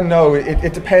 Yes and no.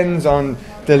 It depends on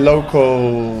the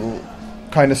local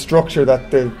kind of structure that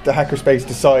the hackerspace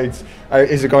decides.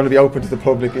 Is it going to be open to the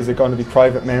public? Is it going to be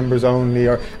private members only?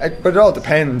 But it all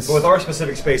depends. But with our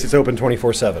specific space, it's open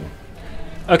 24/7.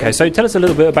 Okay, so tell us a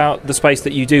little bit about the space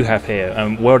that you do have here.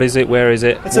 What is it? Where is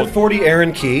it? It's at 40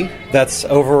 Aaron Quay. That's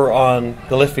over on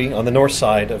the Liffey, on the north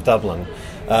side of Dublin.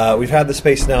 We've had the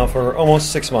space now for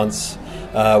almost 6 months.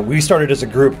 We started as a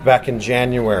group back in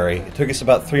January. It took us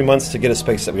about 3 months to get a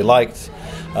space that we liked.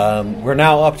 We're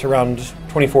now up to around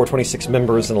 24, 26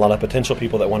 members and a lot of potential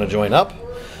people that want to join up.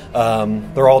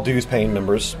 They're all dues-paying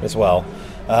members as well.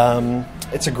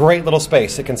 It's a great little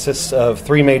space. It consists of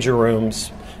 3 major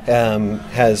rooms,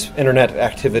 has internet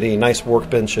activity, nice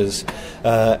workbenches,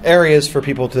 areas for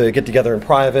people to get together in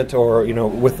private or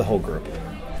with the whole group.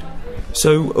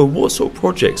 So what sort of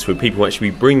projects would people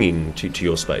actually be bringing to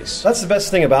your space? That's the best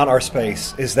thing about our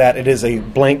space, is that it is a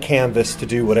blank canvas to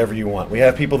do whatever you want. We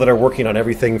have people that are working on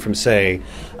everything from, say,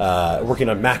 working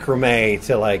on macrame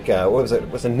to what was it?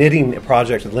 It was a knitting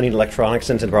project with Linear Electronics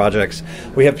into projects.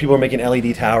 We have people who are making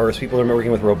LED towers, people that are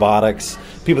working with robotics,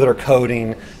 people that are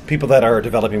coding, people that are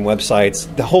developing websites,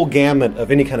 the whole gamut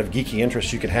of any kind of geeky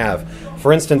interest you could have.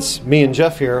 For instance, me and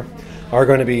Jeff here are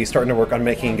going to be starting to work on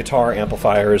making guitar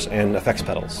amplifiers and effects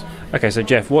pedals. Okay, so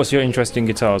Jeff, what's your interest in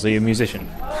guitars? Are you a musician?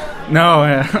 No,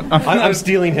 I'm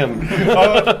stealing him.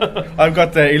 I've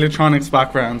got the electronics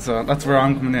background, so that's where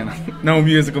I'm coming in. No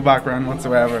musical background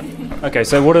whatsoever. Okay,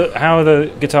 so how are the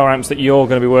guitar amps that you're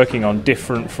going to be working on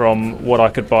different from what I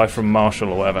could buy from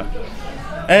Marshall or whatever?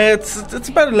 It's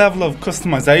about a level of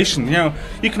customization. You know,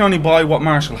 you can only buy what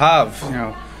Marshall have.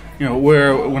 You know,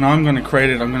 where when I'm going to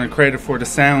create it, I'm going to create it for the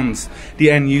sounds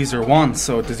the end user wants.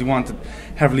 So does he want it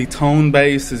heavily tone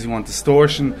based? Does he want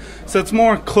distortion? So it's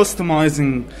more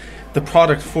customizing the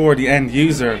product for the end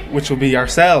user, which will be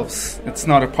ourselves. It's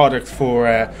not a product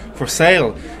for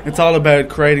sale. It's all about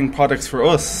creating products for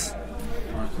us.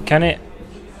 Can it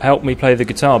help me play the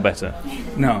guitar better?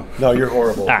 No, you're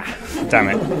horrible. Damn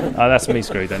it. Oh, that's me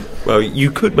screwed then. Well,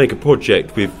 you could make a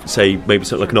project with, say, maybe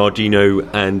something like an Arduino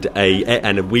and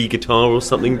a Wii guitar or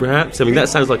something, perhaps. I mean, that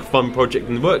sounds like a fun project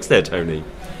in the works there, Tony.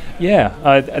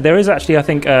 Yeah, there is actually, I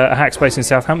think, a hackspace in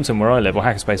Southampton where I live, or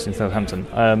hackerspace in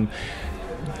Southampton.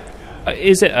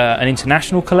 Is it an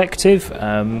international collective?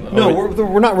 No,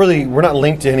 we're not really. We're not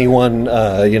linked to any one,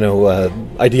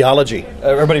 ideology.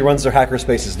 Everybody runs their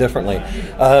hackerspaces differently.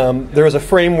 There is a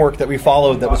framework that we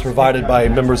followed that was provided by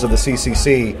members of the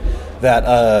CCC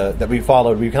that we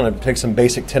followed. We kind of take some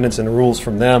basic tenets and rules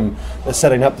from them,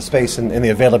 setting up the space and the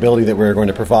availability that we were going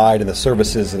to provide and the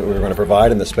services that we were going to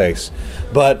provide in the space.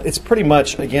 But it's pretty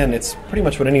much, again, it's pretty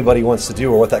much what anybody wants to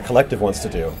do or what that collective wants to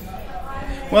do.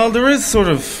 Well, there is sort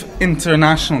of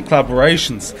international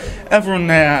collaborations.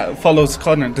 Everyone follows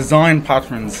kind of design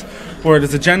patterns, where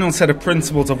there's a general set of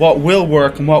principles of what will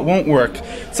work and what won't work.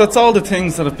 So it's all the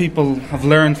things that people have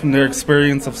learned from their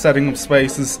experience of setting up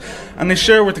spaces, and they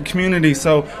share with the community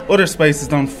so other spaces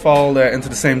don't fall into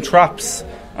the same traps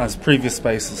as previous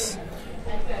spaces.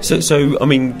 So I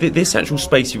mean, this actual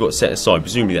space you've got set aside,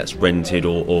 presumably that's rented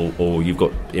or you've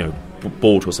got,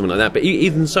 bought or something like that. But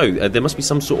even so, there must be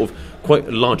some sort of quite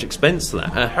large expense to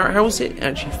that. How is it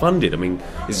actually funded? I mean,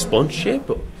 is it sponsorship?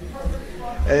 Or?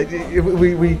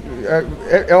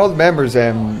 All the members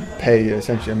pay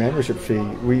essentially a membership fee.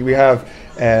 We have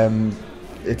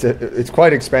it's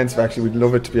quite expensive actually. We'd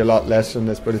love it to be a lot less than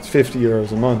this, but it's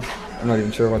 €50 a month. I'm not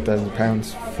even sure what that is in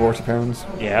pounds.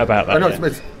 £40. Yeah, about that. It's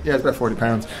about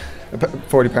 £40.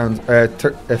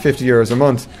 €50 a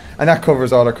month, and that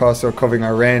covers all our costs. So covering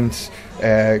our rent,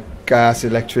 gas,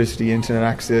 electricity, internet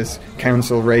access,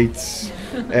 council rates.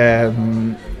 We're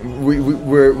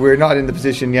not in the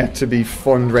position yet to be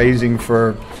fundraising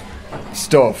for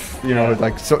stuff.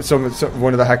 Like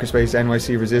one of the hackerspace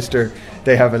NYC Resistor,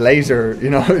 they have a laser,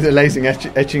 the laser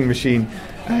etching machine.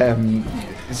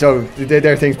 So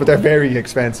they're things, but they're very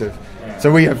expensive.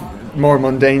 So we have more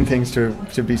mundane things to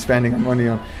be spending our money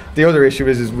on. The other issue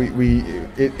is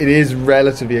it is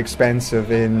relatively expensive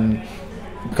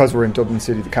because we're in Dublin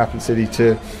City, the capital city,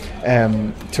 to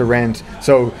rent.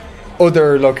 So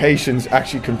other locations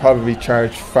actually can probably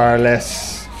charge far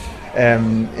less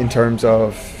in terms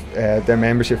of their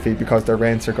membership fee, because their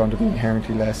rents are going to be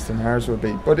inherently less than ours will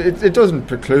be. But it doesn't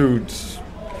preclude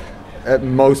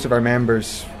most of our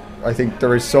members. I think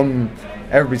there is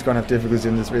everybody's going to have difficulties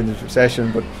in this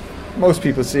recession, but most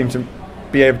people seem to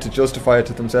be able to justify it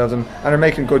to themselves and are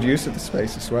making good use of the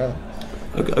space as well.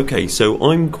 Okay, so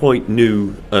I'm quite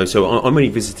new, so I'm only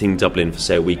visiting Dublin for,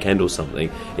 say, a weekend or something.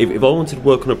 If I wanted to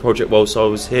work on a project whilst I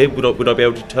was here, would I be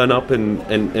able to turn up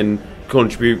and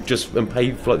contribute and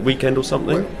pay for like weekend or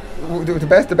something? Well,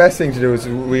 the best thing to do is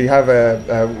we have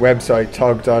a website,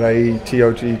 tog.ie,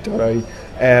 tog.ie.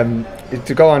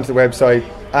 To go onto the website,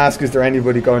 ask is there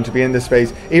anybody going to be in the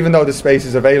space, even though the space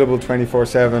is available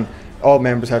 24/7. All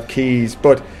members have keys,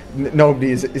 but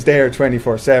nobody is there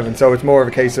 24/7. So it's more of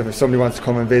a case of if somebody wants to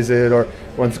come and visit or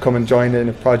wants to come and join in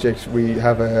a project, we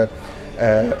have a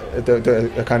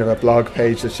kind of a blog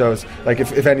page that shows, like,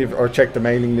 if any or check the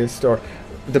mailing list. Or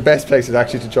the best place is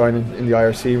actually to join in the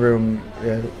IRC room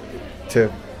to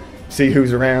see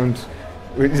who's around.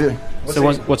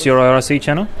 So what's your IRC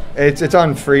channel? It's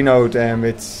on Freenode.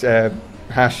 It's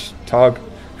 #TOG.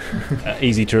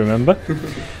 Easy to remember.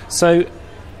 So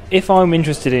if I'm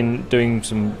interested in doing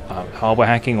some hardware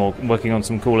hacking or working on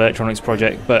some cool electronics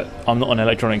project, but I'm not an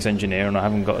electronics engineer and I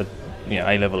haven't got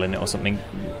A level in it or something,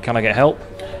 can I get help?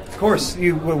 Of course,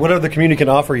 whatever the community can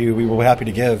offer you, we will be happy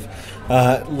to give.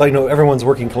 Everyone's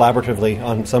working collaboratively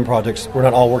on some projects. We're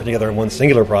not all working together in one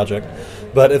singular project,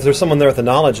 but if there's someone there with the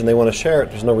knowledge and they want to share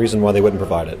it, there's no reason why they wouldn't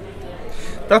provide it.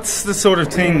 That's the sort of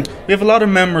thing. We have a lot of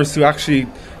members who actually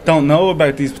don't know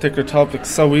about these particular topics.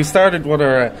 So we started what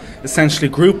are essentially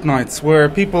group nights, where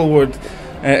people would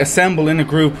assemble in a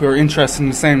group who are interested in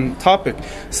the same topic.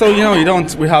 So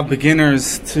we have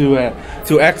beginners to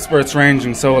experts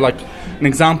ranging. So like an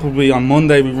example would be on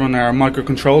Monday we run our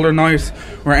microcontroller night,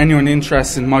 where anyone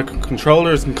interested in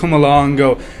microcontrollers can come along and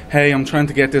go, hey, I'm trying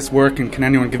to get this working, can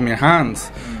anyone give me a hand?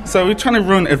 So we're trying to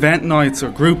run event nights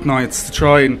or group nights to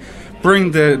try and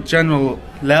bring the general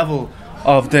level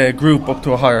of the group up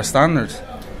to a higher standard.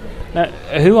 Now,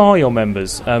 who are your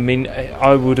members? I mean,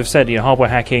 I would have said, hardware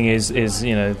hacking is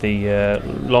the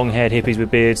long-haired hippies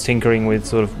with beards tinkering with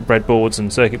sort of breadboards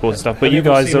and circuit boards and stuff. But you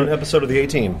guys are an episode of the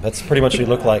A-Team. That's pretty much what you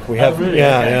look like. We have, really?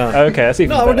 yeah. Okay, that's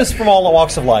even No, better. we're just from all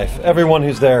walks of life. Everyone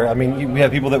who's there. I mean, we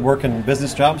have people that work in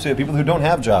business jobs. We have people who don't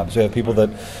have jobs. We have people that,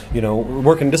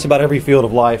 work in just about every field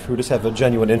of life who just have a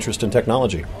genuine interest in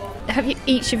technology. Have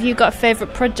each of you got a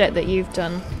favourite project that you've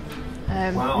done?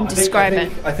 And describe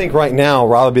it. I think right now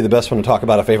Rob would be the best one to talk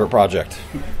about a favorite project.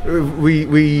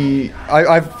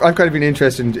 I've kind of been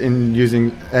interested in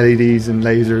using LEDs and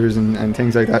lasers and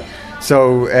things like that.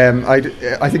 So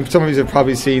I think some of you have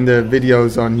probably seen the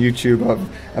videos on YouTube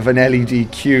of an LED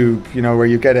cube, where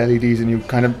you get LEDs and you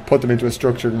kind of put them into a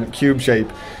structure in a cube shape.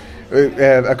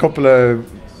 A couple of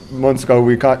months ago,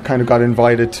 we got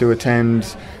invited to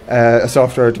attend a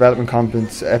software development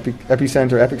conference, Epic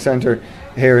Center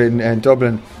here in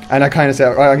Dublin, and I kind of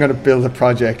said, I'm going to build a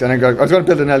project, and I was going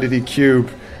to build an LED cube.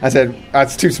 I said,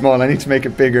 that's too small, I need to make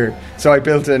it bigger. So I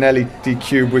built an LED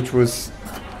cube which was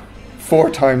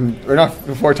not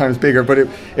four times bigger, but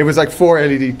it was like 4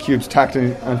 LED cubes stacked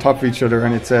on top of each other,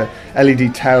 and it's a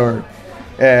LED tower.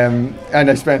 And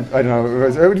I spent, I don't know,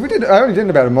 I only did it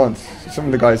about a month. Some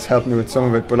of the guys helped me with some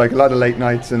of it, but like a lot of late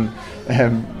nights and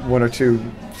 1 or 2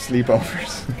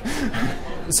 sleepovers.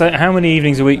 So how many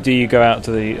evenings a week do you go out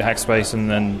to the hackspace and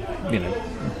then,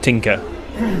 tinker?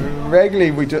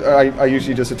 Regularly, I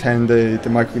usually just attend the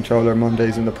microcontroller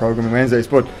Mondays and the programming Wednesdays,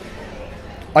 but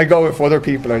I go if other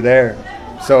people are there.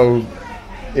 So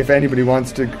if anybody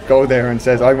wants to go there and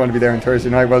says, I want to be there on Thursday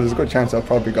night, well, there's a good chance I'll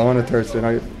probably go on a Thursday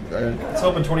night. It's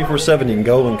open 24/7. You can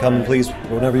go and come, please,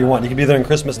 whenever you want. You can be there on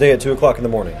Christmas Day at 2 o'clock in the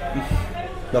morning.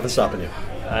 Nothing's stopping you.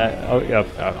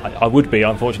 I would be.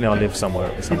 Unfortunately, I live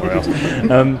somewhere else.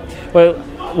 Well,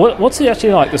 what's it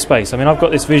actually like, the space? I mean, I've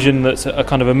got this vision that's a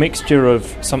kind of a mixture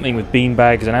of something with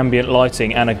beanbags and ambient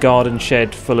lighting and a garden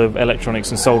shed full of electronics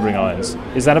and soldering irons.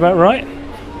 Is that about right?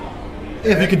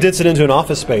 If you could ditch it into an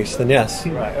office space, then yes.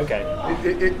 Right. Okay.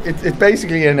 It's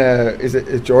basically in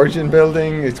a Georgian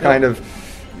building. It's kind of,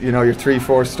 your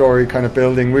 3-4 story kind of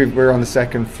building. We're on the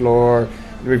second floor.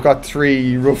 We've got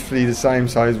 3 roughly the same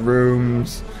size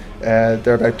rooms.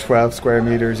 They're about 12 square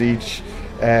meters each.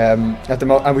 At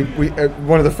the and we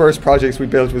one of the first projects we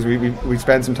built was we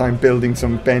spent some time building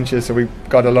some benches. So we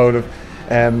got a load of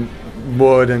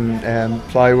wood and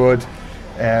plywood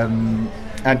and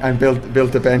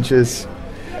built the benches.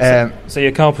 So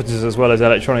you're carpenters as well as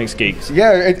electronics geeks?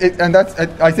 Yeah, and that's.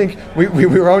 I think we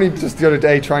were only just the other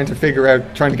day trying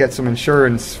to get some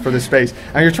insurance for the space,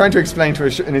 and you're trying to explain to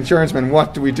an insurance man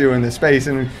what do we do in the space,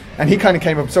 and he kind of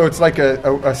came up. So it's like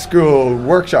a school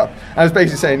workshop. I was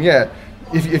basically saying,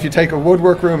 if you take a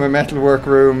woodwork room, a metalwork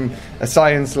room, a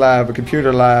science lab, a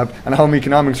computer lab, and a home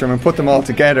economics room, and put them all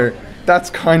together, that's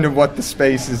kind of what the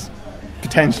space is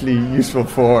potentially useful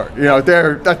for.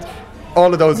 That's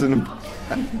all of those. And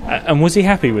was he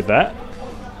happy with that?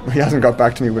 He hasn't got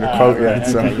back to me with a quote yet.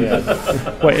 So.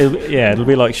 Well, it'll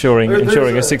be like insuring a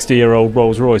 60-year-old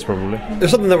Rolls Royce, probably.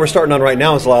 There's something that we're starting on right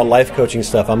now. Is a lot of life coaching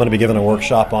stuff. I'm going to be giving a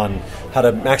workshop on how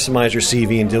to maximize your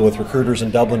CV and deal with recruiters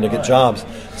in Dublin to get jobs.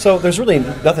 So there's really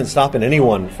nothing stopping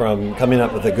anyone from coming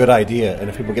up with a good idea, and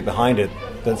if people get behind it,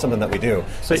 then it's something that we do.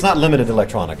 So it's not limited to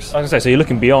electronics. I was going to say, so you're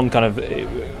looking beyond kind of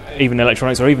even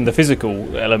electronics or even the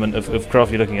physical element of craft.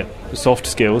 You're looking at soft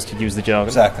skills, to use the jargon.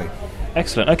 Exactly.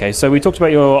 Excellent. Okay, so we talked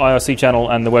about your IRC channel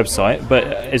and the website, but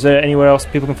is there anywhere else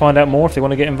people can find out more if they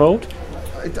want to get involved?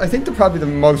 I think probably the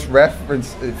most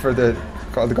reference for the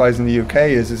guys in the UK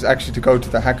is actually to go to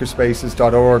the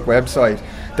hackerspaces.org website.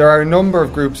 There are a number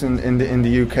of groups in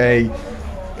the UK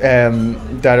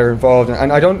that are involved,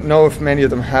 and I don't know if many of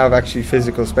them have actually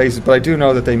physical spaces, but I do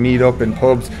know that they meet up in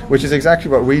pubs, which is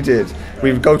exactly what we did.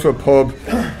 We would go to a pub,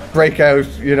 break out,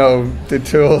 the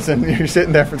tools, and you're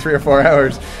sitting there for 3 or 4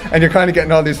 hours, and you're kind of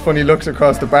getting all these funny looks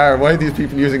across the bar. Why are these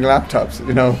people using laptops?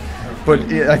 But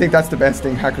I think that's the best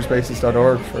thing,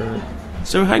 hackerspaces.org for.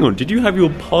 So hang on, did you have your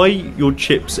pie, your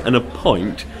chips, and a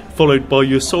pint, followed by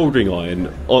your soldering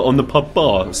iron on the pub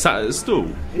bar, sat at a stool?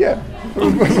 Yeah.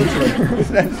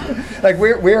 Like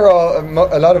we're all,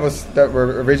 a lot of us that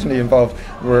were originally involved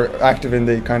were active in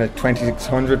the kind of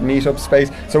 2600 meetup space.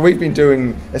 So we've been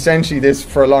doing essentially this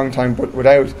for a long time, but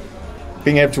without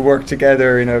being able to work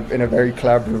together in a very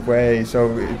collaborative way.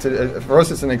 So for us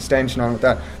it's an extension on with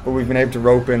that, but we've been able to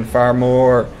rope in far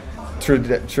more through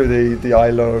the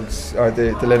iLugs or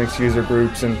the Linux user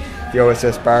groups and the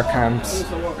OSS bar camps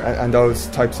and those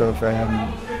types of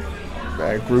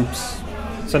groups.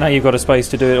 So now you've got a space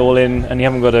to do it all in, and you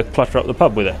haven't got to clutter up the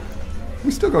pub with it?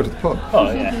 We still go to the pub.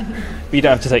 Oh, yeah. But you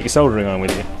don't have to take your soldering iron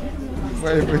with you?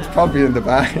 It's probably in the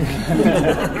bag.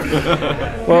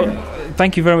 Well,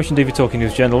 thank you very much indeed for talking to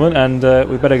us, gentlemen, and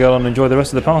we better go on and enjoy the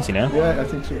rest of the party now. Yeah, I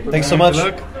think so. Thanks so much.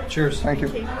 Cheers. Thank you.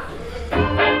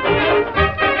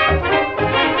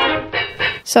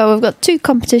 So we've got 2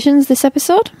 competitions this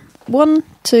episode. One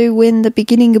to win the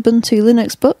beginning Ubuntu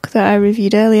Linux book that I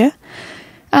reviewed earlier,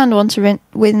 and one to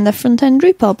win the front-end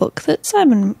Drupal book that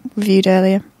Simon reviewed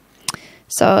earlier.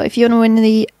 So if you want to win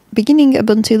the beginning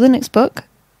Ubuntu Linux book,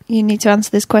 you need to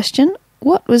answer this question.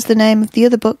 What was the name of the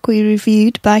other book we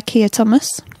reviewed by Keir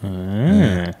Thomas?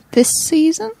 This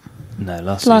season? No,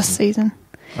 last season.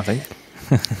 I think.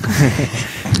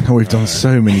 We've done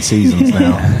so many seasons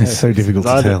now. It's so difficult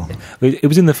to tell. It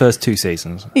was in the first 2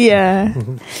 seasons. Yeah.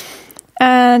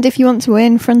 And if you want to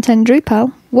win front-end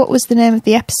Drupal, what was the name of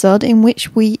the episode in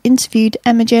which we interviewed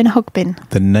Emma Jane Hogbin?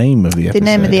 The name of the episode? The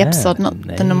name of the episode, not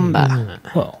the number.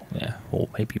 Well, yeah, or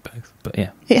maybe both, but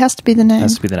yeah. It has to be the name.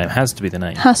 Has to be the name. Has to be the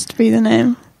name. Has to be the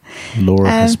name. Laura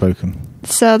has spoken.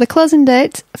 So the closing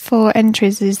date for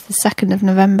entries is the 2nd of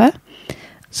November.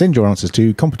 Send your answers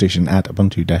to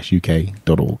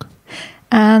competition@ubuntu-uk.org.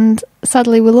 And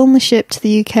sadly, we'll only ship to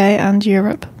the UK and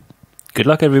Europe. Good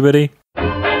luck, everybody.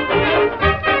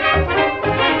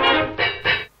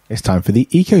 It's time for the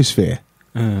Ecosphere.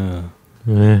 Yeah.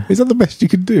 Is that the best you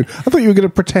could do? I thought you were going to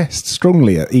protest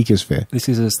strongly at Ecosphere. This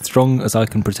is as strong as I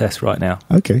can protest right now.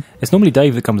 Okay. It's normally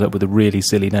Dave that comes up with the really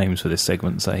silly names for this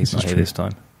segment, so he's not here this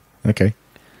time. Okay.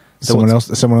 So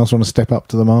someone else want to step up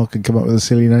to the mark and come up with a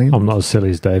silly name? I'm not as silly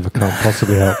as Dave. I can't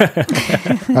possibly help.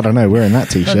 I don't know. Wearing that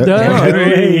T-shirt.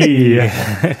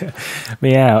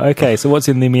 Meow. Okay, so what's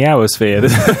in the meowosphere?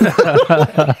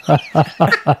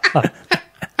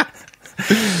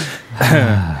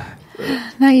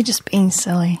 Now you're just being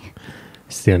silly.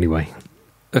 It's the only way.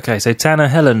 Okay, so Tanner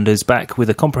Helland is back with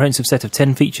a comprehensive set of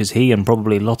 10 features he and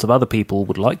probably a lot of other people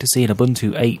would like to see in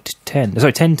Ubuntu 8.10.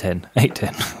 Sorry, 10.10.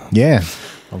 8.10. Yeah.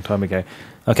 Long time ago.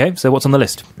 Okay, so what's on the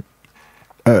list?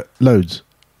 Loads.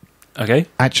 Okay.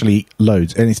 Actually,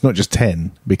 loads. And it's not just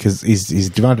 10, because he's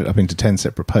divided it up into 10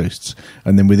 separate posts.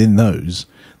 And then within those,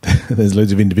 there's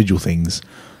loads of individual things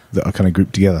that are kind of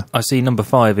grouped together. I see number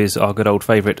 5 is our good old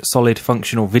favourite, solid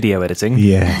functional video editing.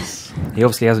 Yes. He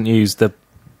obviously hasn't used the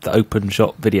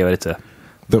OpenShot video editor.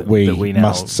 That we now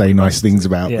must say nice things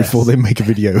about before they make a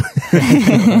video.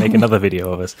 Make another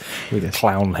video of us with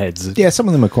clown heads. Yeah, some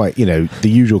of them are quite, the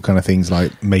usual kind of things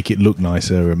like make it look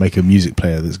nicer or make a music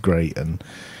player that's great and,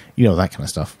 that kind of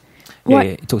stuff. Yeah,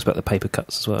 he talks about the paper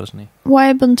cuts as well, doesn't he?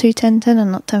 Why Ubuntu 10.10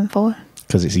 and not 10.4?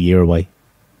 Because it's a year away.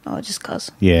 Oh, just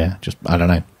because? Yeah, I don't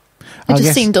know. It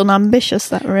just seemed unambitious,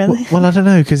 that really. Well, I don't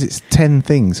know, because it's 10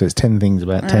 things, so it's 10 things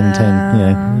about 10.10.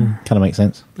 Kind of makes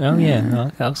sense. Oh,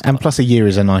 yeah. And plus a year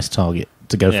is a nice target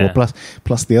to go for.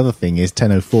 Plus the other thing is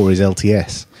 10.04 is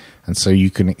LTS, and so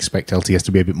you can expect LTS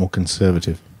to be a bit more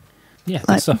conservative. Yeah,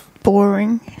 like stuff.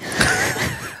 Boring.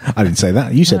 I didn't say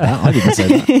that. You said that. I didn't say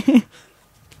that.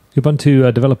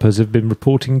 Ubuntu developers have been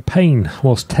reporting pain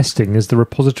whilst testing as the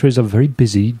repositories are very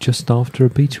busy just after a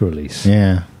beta release.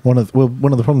 Yeah. One of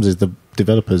the problems is the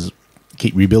developers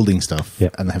keep rebuilding stuff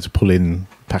and they have to pull in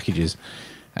packages.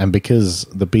 And because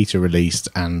the beta released,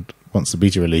 and once the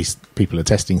beta released, people are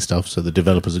testing stuff, so the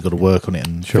developers have got to work on it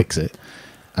and fix it.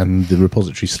 And the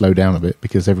repositories slow down a bit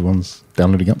because everyone's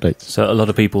downloading updates. So a lot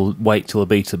of people wait till the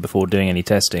beta before doing any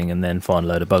testing and then find a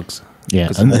load of bugs.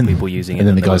 Yeah, and then people using it, and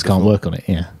then the guys can't work on it.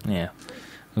 Yeah.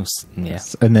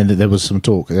 And then there was some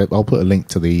talk. I'll put a link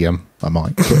to the. I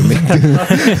might put a link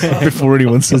before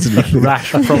anyone says anything.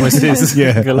 Rash promises.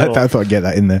 I thought I'd get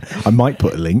that in there. I might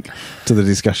put a link to the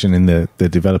discussion in the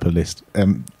developer list.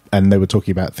 And they were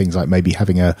talking about things like maybe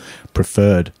having a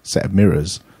preferred set of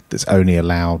mirrors that's only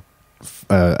allowed.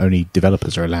 Only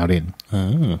developers are allowed in.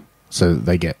 Oh. So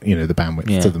they get, the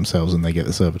bandwidth to themselves and they get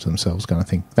the server to themselves kind of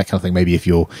thing. That kind of thing. Maybe if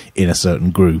you're in a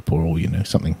certain group or,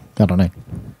 something. I don't know.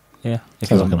 Yeah.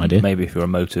 Sounds like an idea. Maybe if you're a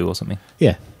Motu or something.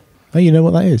 Yeah. Oh, you know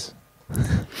what that is?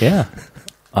 Yeah.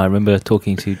 I remember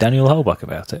talking to Daniel Holbuck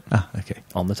about it. Ah, okay.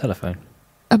 On the telephone.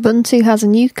 Ubuntu has a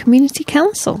new community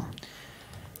council.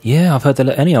 Yeah, I've heard they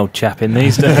let any old chap in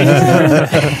these days.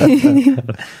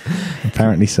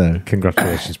 Apparently so.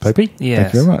 Congratulations, Popey. Yes.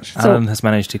 Thank you very much. Alan has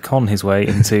managed to con his way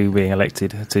into being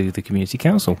elected to the community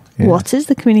council. Yeah. What is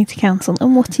the community council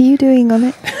and what are you doing on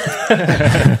it?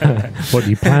 What do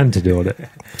you plan to do on it?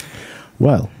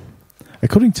 Well,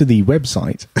 according to the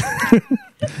website,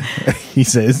 he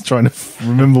says, trying to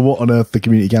remember what on earth the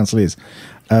community council is.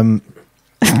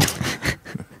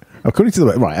 According to the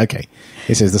right, okay.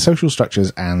 It says the social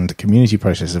structures and community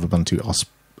processes of Ubuntu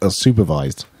are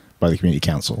supervised by the community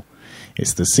council.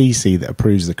 It's the CC that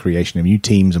approves the creation of new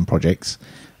teams and projects,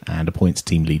 and appoints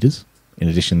team leaders. In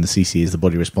addition, the CC is the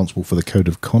body responsible for the code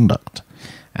of conduct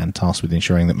and tasked with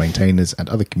ensuring that maintainers and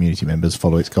other community members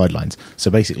follow its guidelines.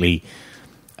 So basically,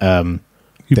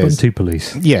 Ubuntu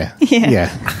police. Yeah.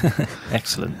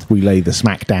 Excellent. We lay the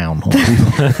smack down on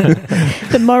people.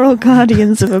 The moral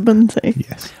guardians of Ubuntu.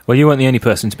 Yes. Well, you weren't the only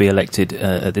person to be elected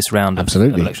at this round of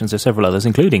elections. There's several others,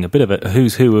 including a bit of a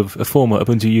who's who of former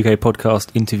Ubuntu UK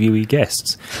podcast interviewee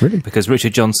guests. Really? Because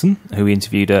Richard Johnson, who we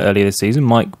interviewed earlier this season,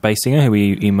 Mike Basinger, who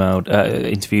we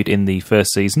interviewed in the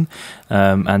first season,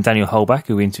 and Daniel Holbach,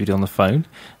 who we interviewed on the phone.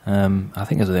 I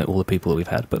think those are all the people that we've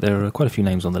had, but there are quite a few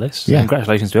names on the list. So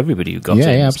congratulations to everybody who got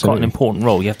in. It's quite an important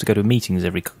role. You have to go to meetings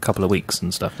every couple of weeks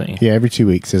and stuff, don't you? Yeah, every 2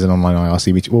 weeks there's an online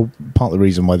IRC meeting. Well, part of the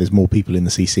reason why there's more people in the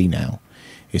CC now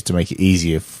is to make it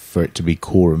easier for it to be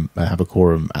have a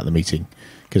quorum at the meeting,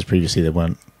 because previously there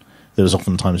was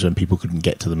often times when people couldn't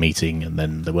get to the meeting and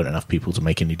then there weren't enough people to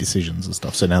make any decisions and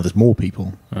stuff. So now there's more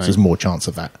people, so there's more chance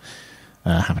of that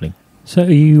happening. So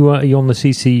are you on the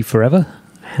CC forever?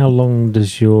 How long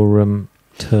does your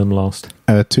term last?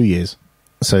 2 years.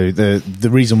 So the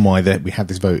reason why we had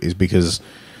this vote is because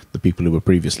the people who were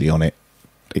previously on it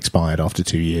expired after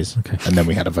 2 years, and then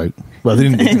we had a vote. Well, they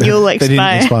didn't. And you'll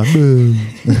expire. They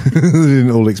didn't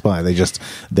all expire.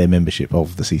 Their membership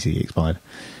of the CC expired.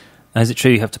 Is it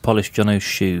true you have to polish Jono's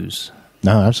shoes?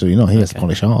 No, absolutely not. He has to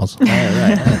polish ours. Oh,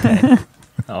 right. Okay.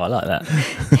 I like that.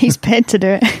 He's paid to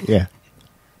do it. Yeah.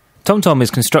 TomTom is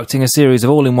constructing a series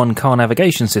of all-in-one car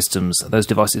navigation systems. Those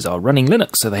devices are running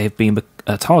Linux, so they have been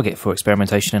a target for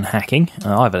experimentation and hacking.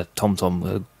 I've had a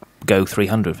TomTom Go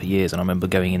 300 for years, and I remember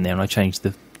going in there and I changed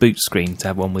the boot screen to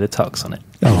have one with a tux on it.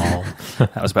 Oh,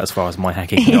 that was about as far as my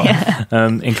hacking got.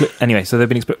 Anyway, so they've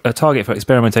been a target for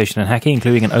experimentation and hacking,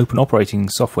 including an open operating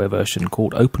software version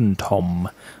called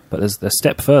OpenTom. But there's a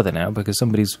step further now because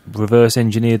somebody's reverse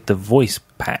engineered the voice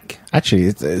pack. Actually,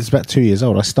 it's about 2 years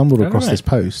old. I stumbled across this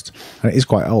post, and it is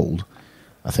quite old,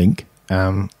 I think.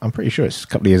 I'm pretty sure it's a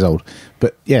couple of years old.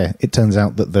 But yeah, it turns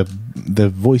out that the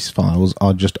voice files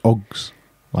are just OGs,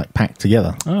 like packed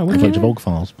together. Oh, a bunch of OG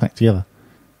files packed together.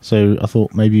 So I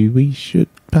thought maybe we should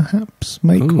perhaps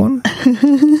make one.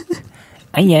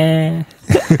 Yeah.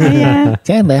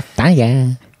 Turn left,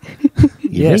 yeah. You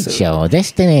Yes. reach your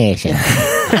destination.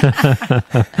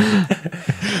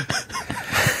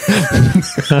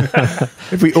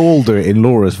 If we all do it in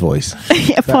Laura's voice.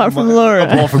 Apart from Laura.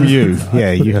 Apart from you.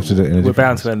 Yeah, you have to do it in a We're different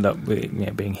bound voice. to end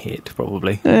up being hit,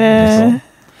 probably.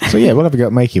 So yeah, we'll have a go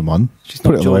at making one. She's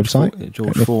Put not it on the George website.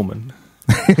 George Foreman.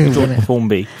 George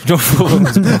Formby. George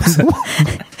Foreman's boss.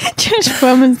 George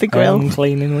Foreman's the grill.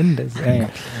 Cleaning windows.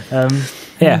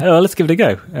 Well, let's give it a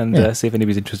go and see if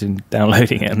anybody's interested in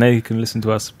downloading it, and then you can listen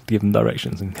to us give them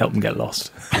directions and help them get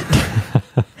lost.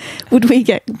 Would we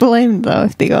get blamed though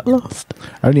if they got lost?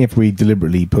 Only if we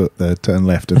deliberately put the turn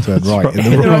left and turn right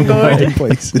in the Wrong wrong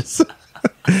places.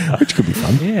 Which could be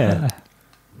fun. Yeah.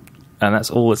 And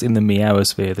that's all that's in the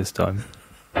meowosphere this time.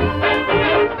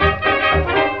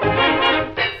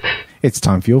 It's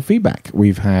time for your feedback.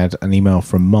 We've had an email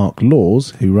from Mark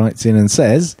Laws, who writes in and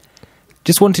says,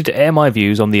 Just wanted to air my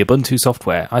views on the Ubuntu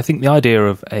software. I think the idea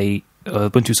of a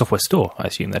Ubuntu software store, I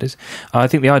assume that is. I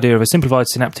think the idea of a simplified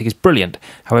synaptic is brilliant.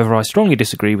 However, I strongly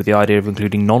disagree with the idea of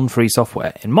including non-free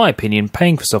software. In my opinion,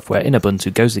 paying for software in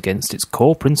Ubuntu goes against its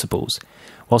core principles.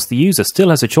 Whilst the user still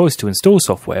has a choice to install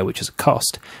software, which is a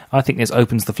cost, I think this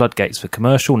opens the floodgates for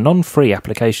commercial, non-free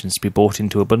applications to be brought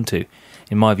into Ubuntu.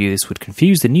 In my view, this would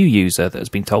confuse the new user that has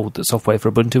been told that software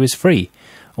for Ubuntu is free.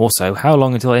 Also, how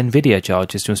long until NVIDIA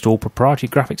charges to install proprietary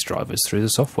graphics drivers through the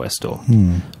software store?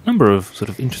 Number of sort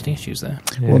of interesting issues there.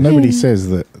 well, nobody says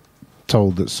that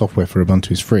told that software for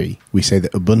Ubuntu is free. We say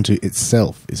that Ubuntu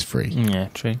itself is free. Yeah,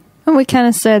 true. And we kind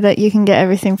of say that you can get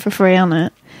everything for free on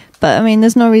it. But, I mean,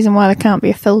 there's no reason why there can't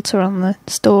be a filter on the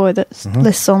store that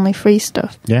lists only free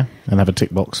stuff. Yeah, and have a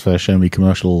tick box for show me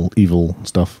commercial evil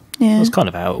stuff. Yeah. That's kind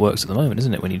of how it works at the moment,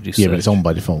 isn't it, when you do search? Yeah, but it's on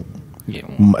by default. Yeah.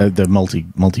 The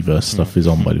multiverse stuff is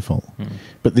on by default.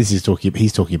 But this is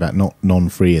he's talking about not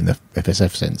non-free in the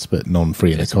FSF sense, but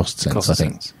non-free in the cost sense, I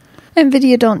think.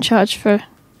 NVIDIA don't charge for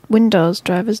Windows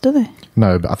drivers, do they?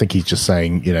 No, but I think he's just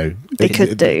saying, They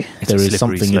could do. There is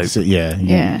slippery something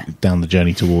slope. down the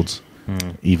journey towards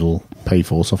evil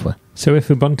pay-for software. So if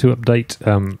Ubuntu update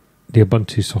the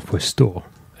Ubuntu software store,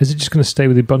 is it just going to stay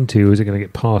with Ubuntu, or is it going to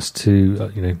get passed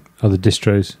to other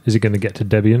distros? Is it going to get to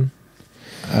Debian?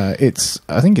 I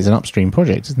think it's an upstream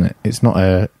project, isn't it? It's not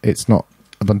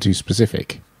Ubuntu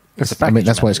specific. It's a I mean,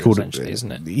 that's why it's called,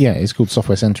 isn't it? Yeah, it's called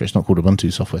Software Center. It's not called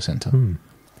Ubuntu Software Center.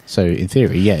 So in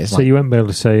theory, it's so you won't be able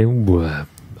to say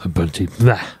Ubuntu,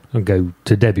 blah, and go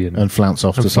to Debian and flounce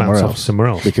off to somewhere else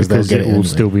because they'll get it will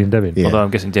still be in Debian. Yeah. Although I'm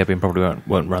guessing Debian probably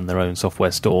won't run their own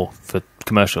software store for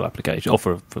commercial applications or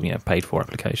for paid for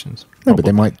applications. No, but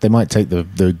they might take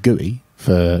the GUI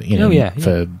for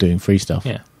for doing free stuff.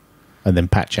 Yeah. And then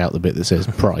patch out the bit that says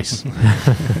price.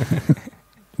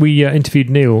 We interviewed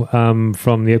Neil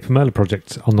from the Open Mailer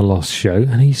project on the last show,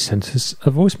 and he sent us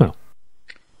a voicemail.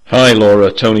 Hi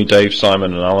Laura, Tony, Dave,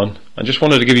 Simon and Alan. I just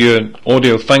wanted to give you an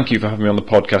audio thank you for having me on the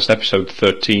podcast, episode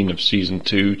 13 of season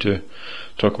 2, to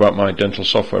talk about my dental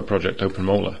software project, Open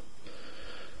Molar.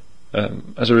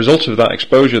 As a result of that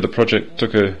exposure, the project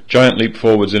took a giant leap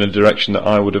forwards in a direction that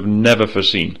I would have never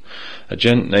foreseen. A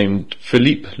gent named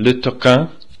Philippe Le Toquin,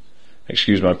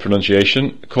 excuse my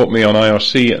pronunciation, caught me on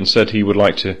IRC and said he would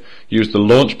like to use the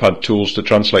Launchpad tools to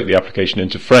translate the application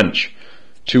into French.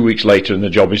 2 weeks later and the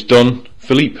job is done.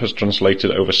 Philippe has translated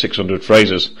over 600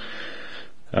 phrases.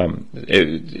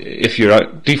 If your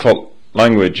default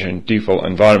language and default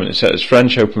environment is set as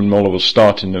French, Open Molar will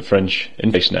start in the French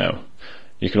interface now.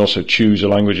 You can also choose a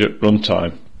language at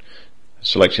runtime,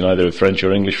 selecting either French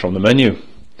or English from the menu.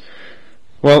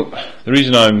 Well, the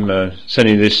reason I'm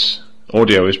sending this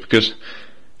audio is because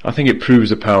I think it proves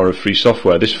the power of free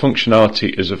software. This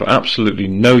functionality is of absolutely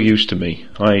no use to me.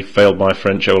 I failed my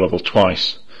French O-level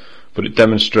twice, but it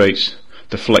demonstrates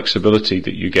the flexibility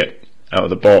that you get out of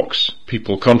the box.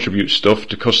 People contribute stuff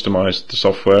to customize the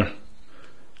software,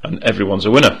 and everyone's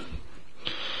a winner.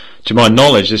 To my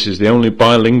knowledge, this is the only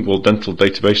bilingual dental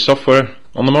database software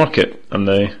on the market, and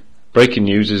the breaking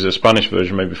news is a Spanish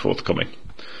version may be forthcoming.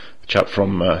 A chap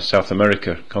from South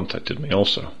America contacted me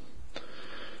also.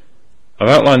 I've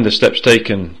outlined the steps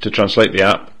taken to translate the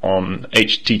app on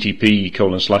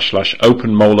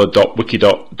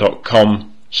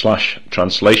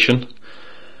http://openmolar.wiki.com/translation,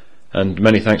 and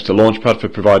many thanks to Launchpad for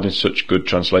providing such good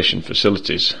translation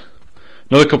facilities.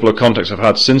 Another couple of contacts I've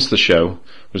had since the show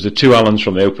was the two Allens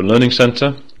from the Open Learning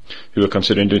Centre, who are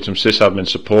considering doing some sysadmin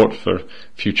support for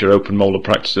future Open Molar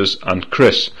practices, and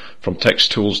Chris from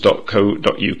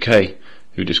texttools.co.uk,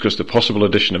 who discussed the possible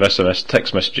addition of SMS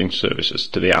text messaging services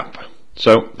to the app.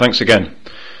 So, thanks again.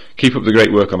 Keep up the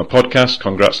great work on the podcast.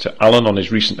 Congrats to Alan on his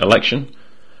recent election,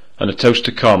 and a toast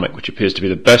to Karmic, which appears to be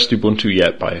the best Ubuntu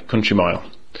yet by a country mile.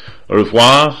 Au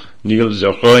revoir, Niels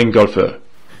Zerhoing Golfer.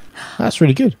 That's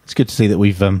really good. It's good to see that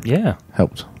we've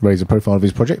helped raise the profile of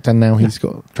his project, and now he's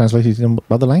got translated in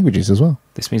other languages as well.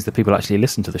 This means that people actually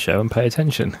listen to the show and pay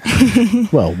attention.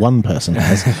 Well, one person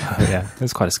has. Yeah,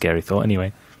 it's quite a scary thought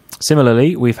anyway.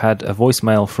 Similarly, we've had a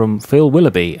voicemail from Phil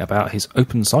Willoughby about his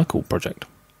Open Cycle project.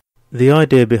 The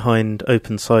idea behind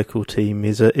Open Cycle Team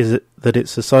is that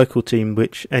it's a cycle team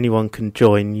which anyone can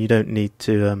join. You don't need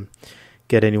to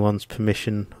get anyone's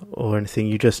permission or anything.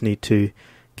 You just need to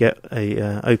get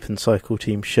a Open Cycle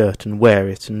Team shirt and wear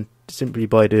it, and simply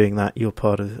by doing that you're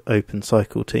part of Open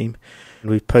Cycle Team. And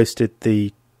we've posted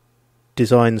the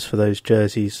designs for those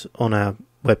jerseys on our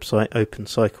website,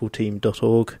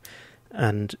 opencycleteam.org.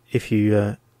 And if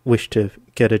you wish to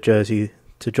get a jersey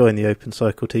to join the Open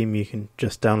Cycle Team, you can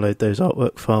just download those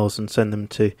artwork files and send them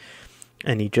to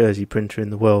any jersey printer in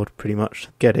the world, pretty much.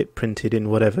 Get it printed in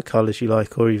whatever colours you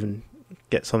like, or even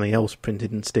get something else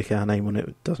printed and stick our name on it.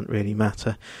 It doesn't really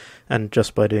matter. And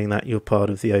just by doing that, you're part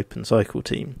of the Open Cycle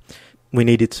Team. We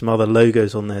needed some other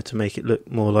logos on there to make it look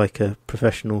more like a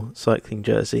professional cycling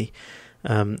jersey.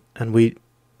 And we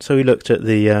looked at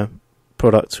the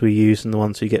products we use and the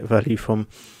ones we get value from,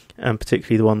 and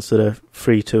particularly the ones that are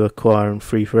free to acquire and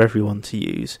free for everyone to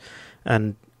use.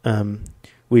 And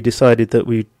we decided that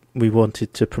we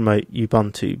wanted to promote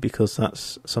Ubuntu because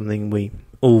that's something we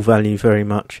all value very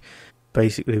much.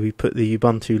 Basically, we put the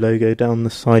Ubuntu logo down the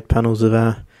side panels of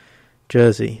our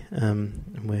jersey, and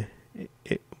we're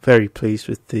very pleased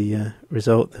with the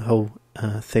result. The whole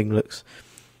thing looks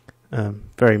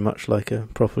very much like a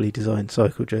properly designed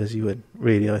cycle jersey, when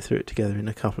really I threw it together in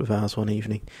a couple of hours one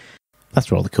evening.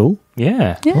 That's rather cool.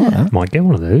 Yeah. Might get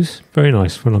one of those. Very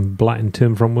nice when I'm blatting to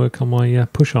and from work on my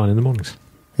push iron in the mornings.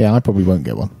 Yeah, I probably won't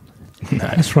get one. No.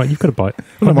 That's right, you've got a bike.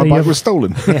 No, my bike was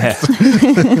stolen. Yeah.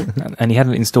 And he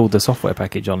hadn't installed the software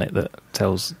package on it that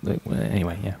tells...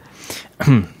 Anyway, yeah.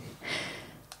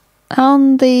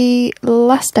 On the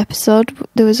last episode,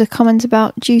 there was a comment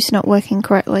about Juice not working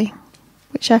correctly,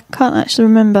 which I can't actually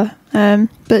remember.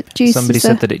 But Juice... Somebody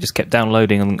said that it just kept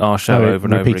downloading on our show over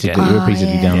and over again.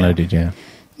 Repeatedly downloaded, yeah.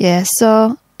 Yeah,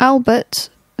 so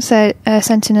Albert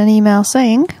sent in an email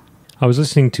saying... I was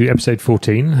listening to episode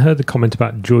 14 and heard the comment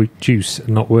about Juice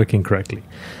not working correctly.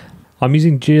 I'm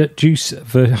using Juice.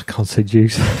 I can't say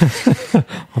Juice.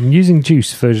 I'm using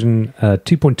Juice version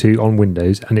 2.2 on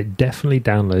Windows, and it definitely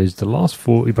downloads the last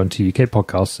 4 Ubuntu UK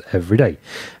podcasts every day.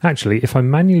 Actually, if I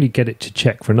manually get it to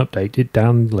check for an update, it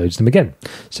downloads them again.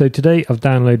 So today I've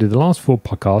downloaded the last 4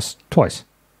 podcasts twice.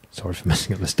 Sorry for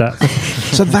messing up the stats.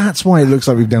 So that's why it looks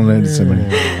like we've downloaded so many.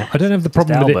 I don't have the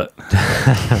problem with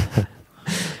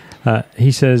it.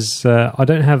 He says, I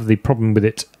don't have the problem with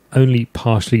it only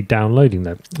partially downloading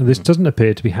them. This doesn't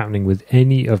appear to be happening with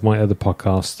any of my other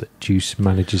podcasts that Juice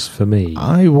manages for me.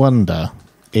 I wonder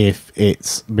if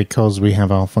it's because we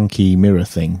have our funky mirror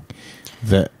thing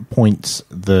that points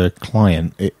the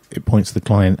client. It points the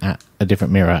client at a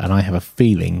different mirror, and I have a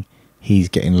feeling he's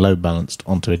getting load balanced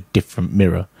onto a different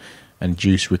mirror, and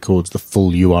Juice records the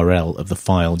full URL of the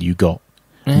file you got,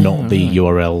 not the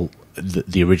URL,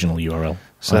 the original URL.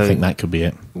 So I think that could be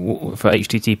it. For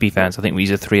HTTP fans, I think we use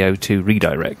a 302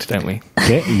 redirect, don't we?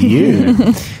 Get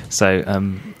you. So,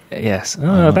 yes.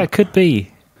 That could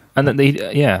be. And that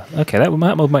okay, that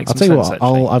will make some sense. I'll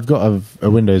tell you what, I've got a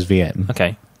Windows VM.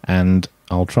 Okay. And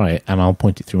I'll try it, and I'll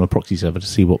point it through my proxy server to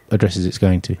see what addresses it's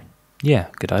going to. Yeah,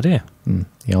 good idea.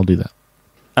 Yeah, I'll do that.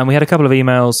 And we had a couple of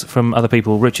emails from other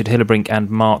people, Richard Hillebrink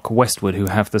and Mark Westwood, who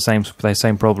have their same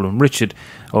problem. Richard,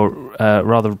 or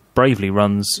rather bravely,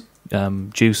 runs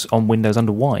Juice on Windows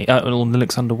under Wine, on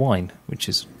Linux under Wine, which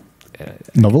is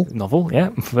novel,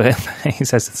 yeah. But he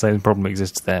says the same problem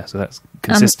exists there, so that's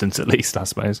consistent at least, I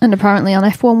suppose. And apparently on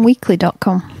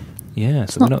f1weekly.com. Yeah,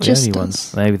 so we're not the only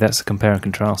ones. Maybe that's a compare and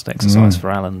contrast exercise for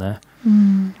Alan there.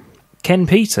 Ken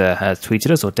Peter has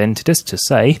tweeted us or dented us to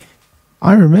say,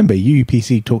 I remember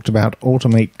UPC talked about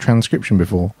automate transcription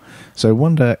before, so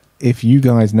wonder if you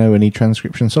guys know any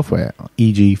transcription software,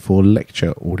 e.g. for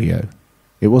lecture audio.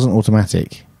 It wasn't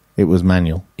automatic, it was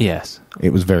manual. Yes. It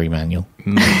was very manual.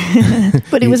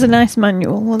 But it was a nice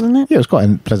manual, wasn't it? Yeah, it was quite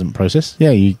a pleasant process.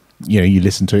 Yeah, you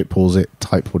listen to it, pause it,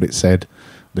 type what it said,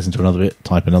 listen to another bit,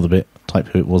 type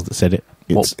who it was that said it.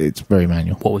 It's very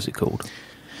manual. What was it called?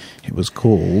 It was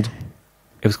called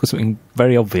something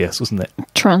very obvious, wasn't it?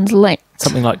 Translate.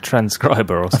 Something like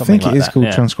Transcriber or something like that. I think it is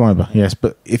called Transcriber, yes.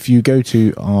 But if you go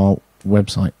to our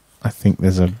website, I think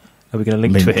there's a... Are we going to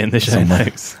link to it in the show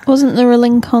notes? Wasn't there a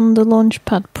link on the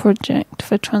Launchpad project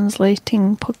for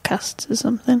translating podcasts or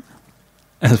something?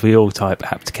 As we all type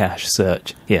apt cache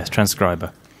search. Yes,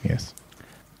 Transcriber. Yes.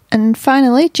 And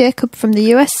finally, Jacob from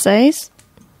the US says...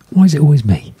 Why is it always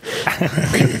me?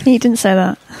 He didn't say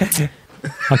that.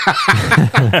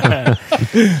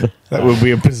 That would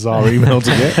be a bizarre email to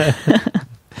get.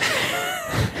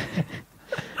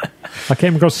 I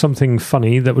came across something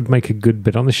funny that would make a good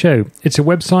bit on the show. It's a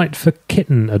website for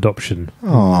kitten adoption.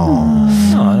 Oh,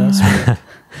 that's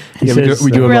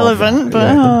we do relevant,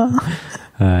 but...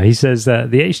 He says that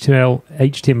the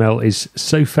HTML is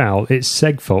so foul it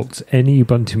segfaults any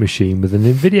Ubuntu machine with an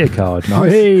NVIDIA card.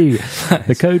 Nice. Hey!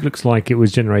 The code looks like it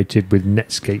was generated with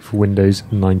Netscape for Windows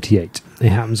 98. It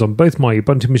happens on both my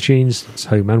Ubuntu machines, it's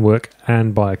home and work,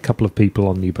 and by a couple of people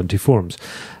on the Ubuntu forums.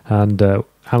 And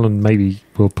Alan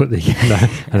will put the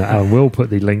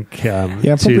link to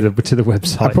the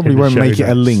website. I probably won't make it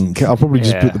a link. I'll probably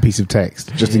just put the piece of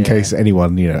text just in case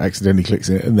anyone accidentally clicks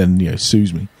it and then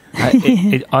sues me.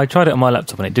 I tried it on my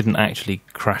laptop and it didn't actually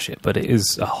crash it, but it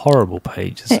is a horrible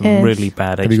page. It's some really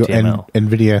bad Have HTML. You got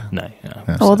NVIDIA? No.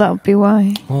 Oh, that would be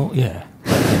why. Well, yeah.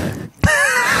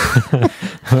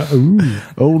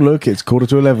 Oh, look, it's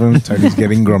 11:15. Tony's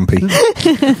getting grumpy.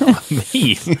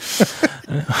 Me?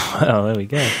 Well, there we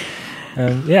go.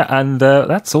 And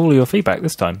that's all your feedback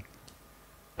this time.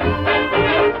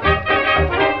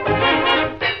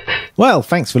 Well,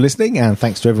 thanks for listening, and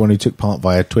thanks to everyone who took part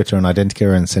via Twitter and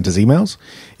Identica and sent us emails.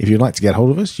 If you'd like to get hold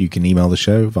of us, you can email the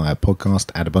show via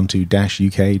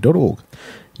podcast@ubuntu-uk.org.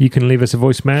 You can leave us a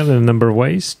voicemail in a number of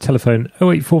ways. Telephone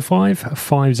 0845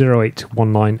 508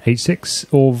 1986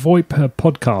 or VoIP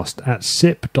podcast at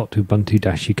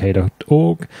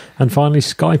sip.ubuntu-uk.org. And finally,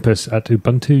 Skype us at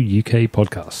Ubuntu UK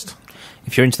Podcast.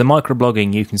 If you're into the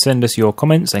microblogging, you can send us your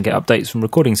comments and get updates from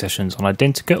recording sessions on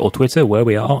Identica or Twitter, where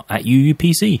we are at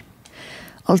UUPC.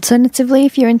 Alternatively,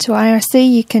 if you're into IRC,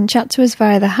 you can chat to us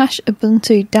via the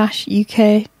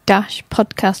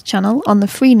 #Ubuntu-UK-podcast channel on the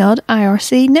Freenode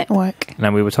IRC network.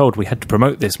 Now, we were told we had to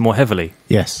promote this more heavily.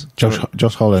 Yes,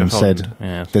 Josh Holland said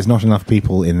there's not enough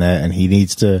people in there and he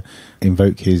needs to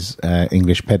invoke his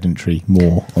English pedantry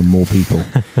more on more people.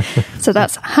 So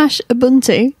that's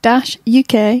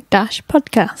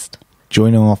 #Ubuntu-UK-podcast.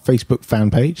 Join our Facebook fan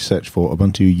page, search for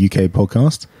Ubuntu UK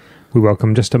Podcast. We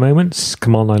welcome just a moment's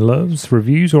Command Line loves,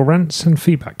 reviews or rants and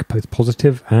feedback, both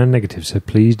positive and negative, so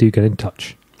please do get in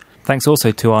touch. Thanks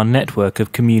also to our network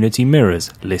of community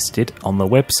mirrors listed on the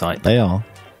website. They are.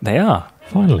 They are.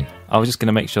 Finally. I was just going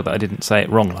to make sure that I didn't say it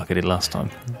wrong like I did last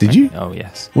time. Did you? Oh,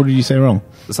 yes. What did you say wrong?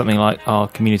 Something like our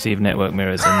community of network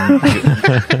mirrors,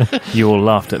 and you all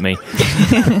laughed at me.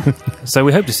 So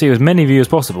we hope to see as many of you as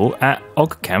possible at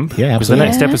OggCamp. Yeah, because the absolutely.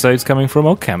 next episode's coming from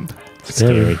OggCamp.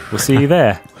 Scary. We'll see you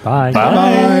there. Bye. Bye.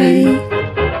 Bye.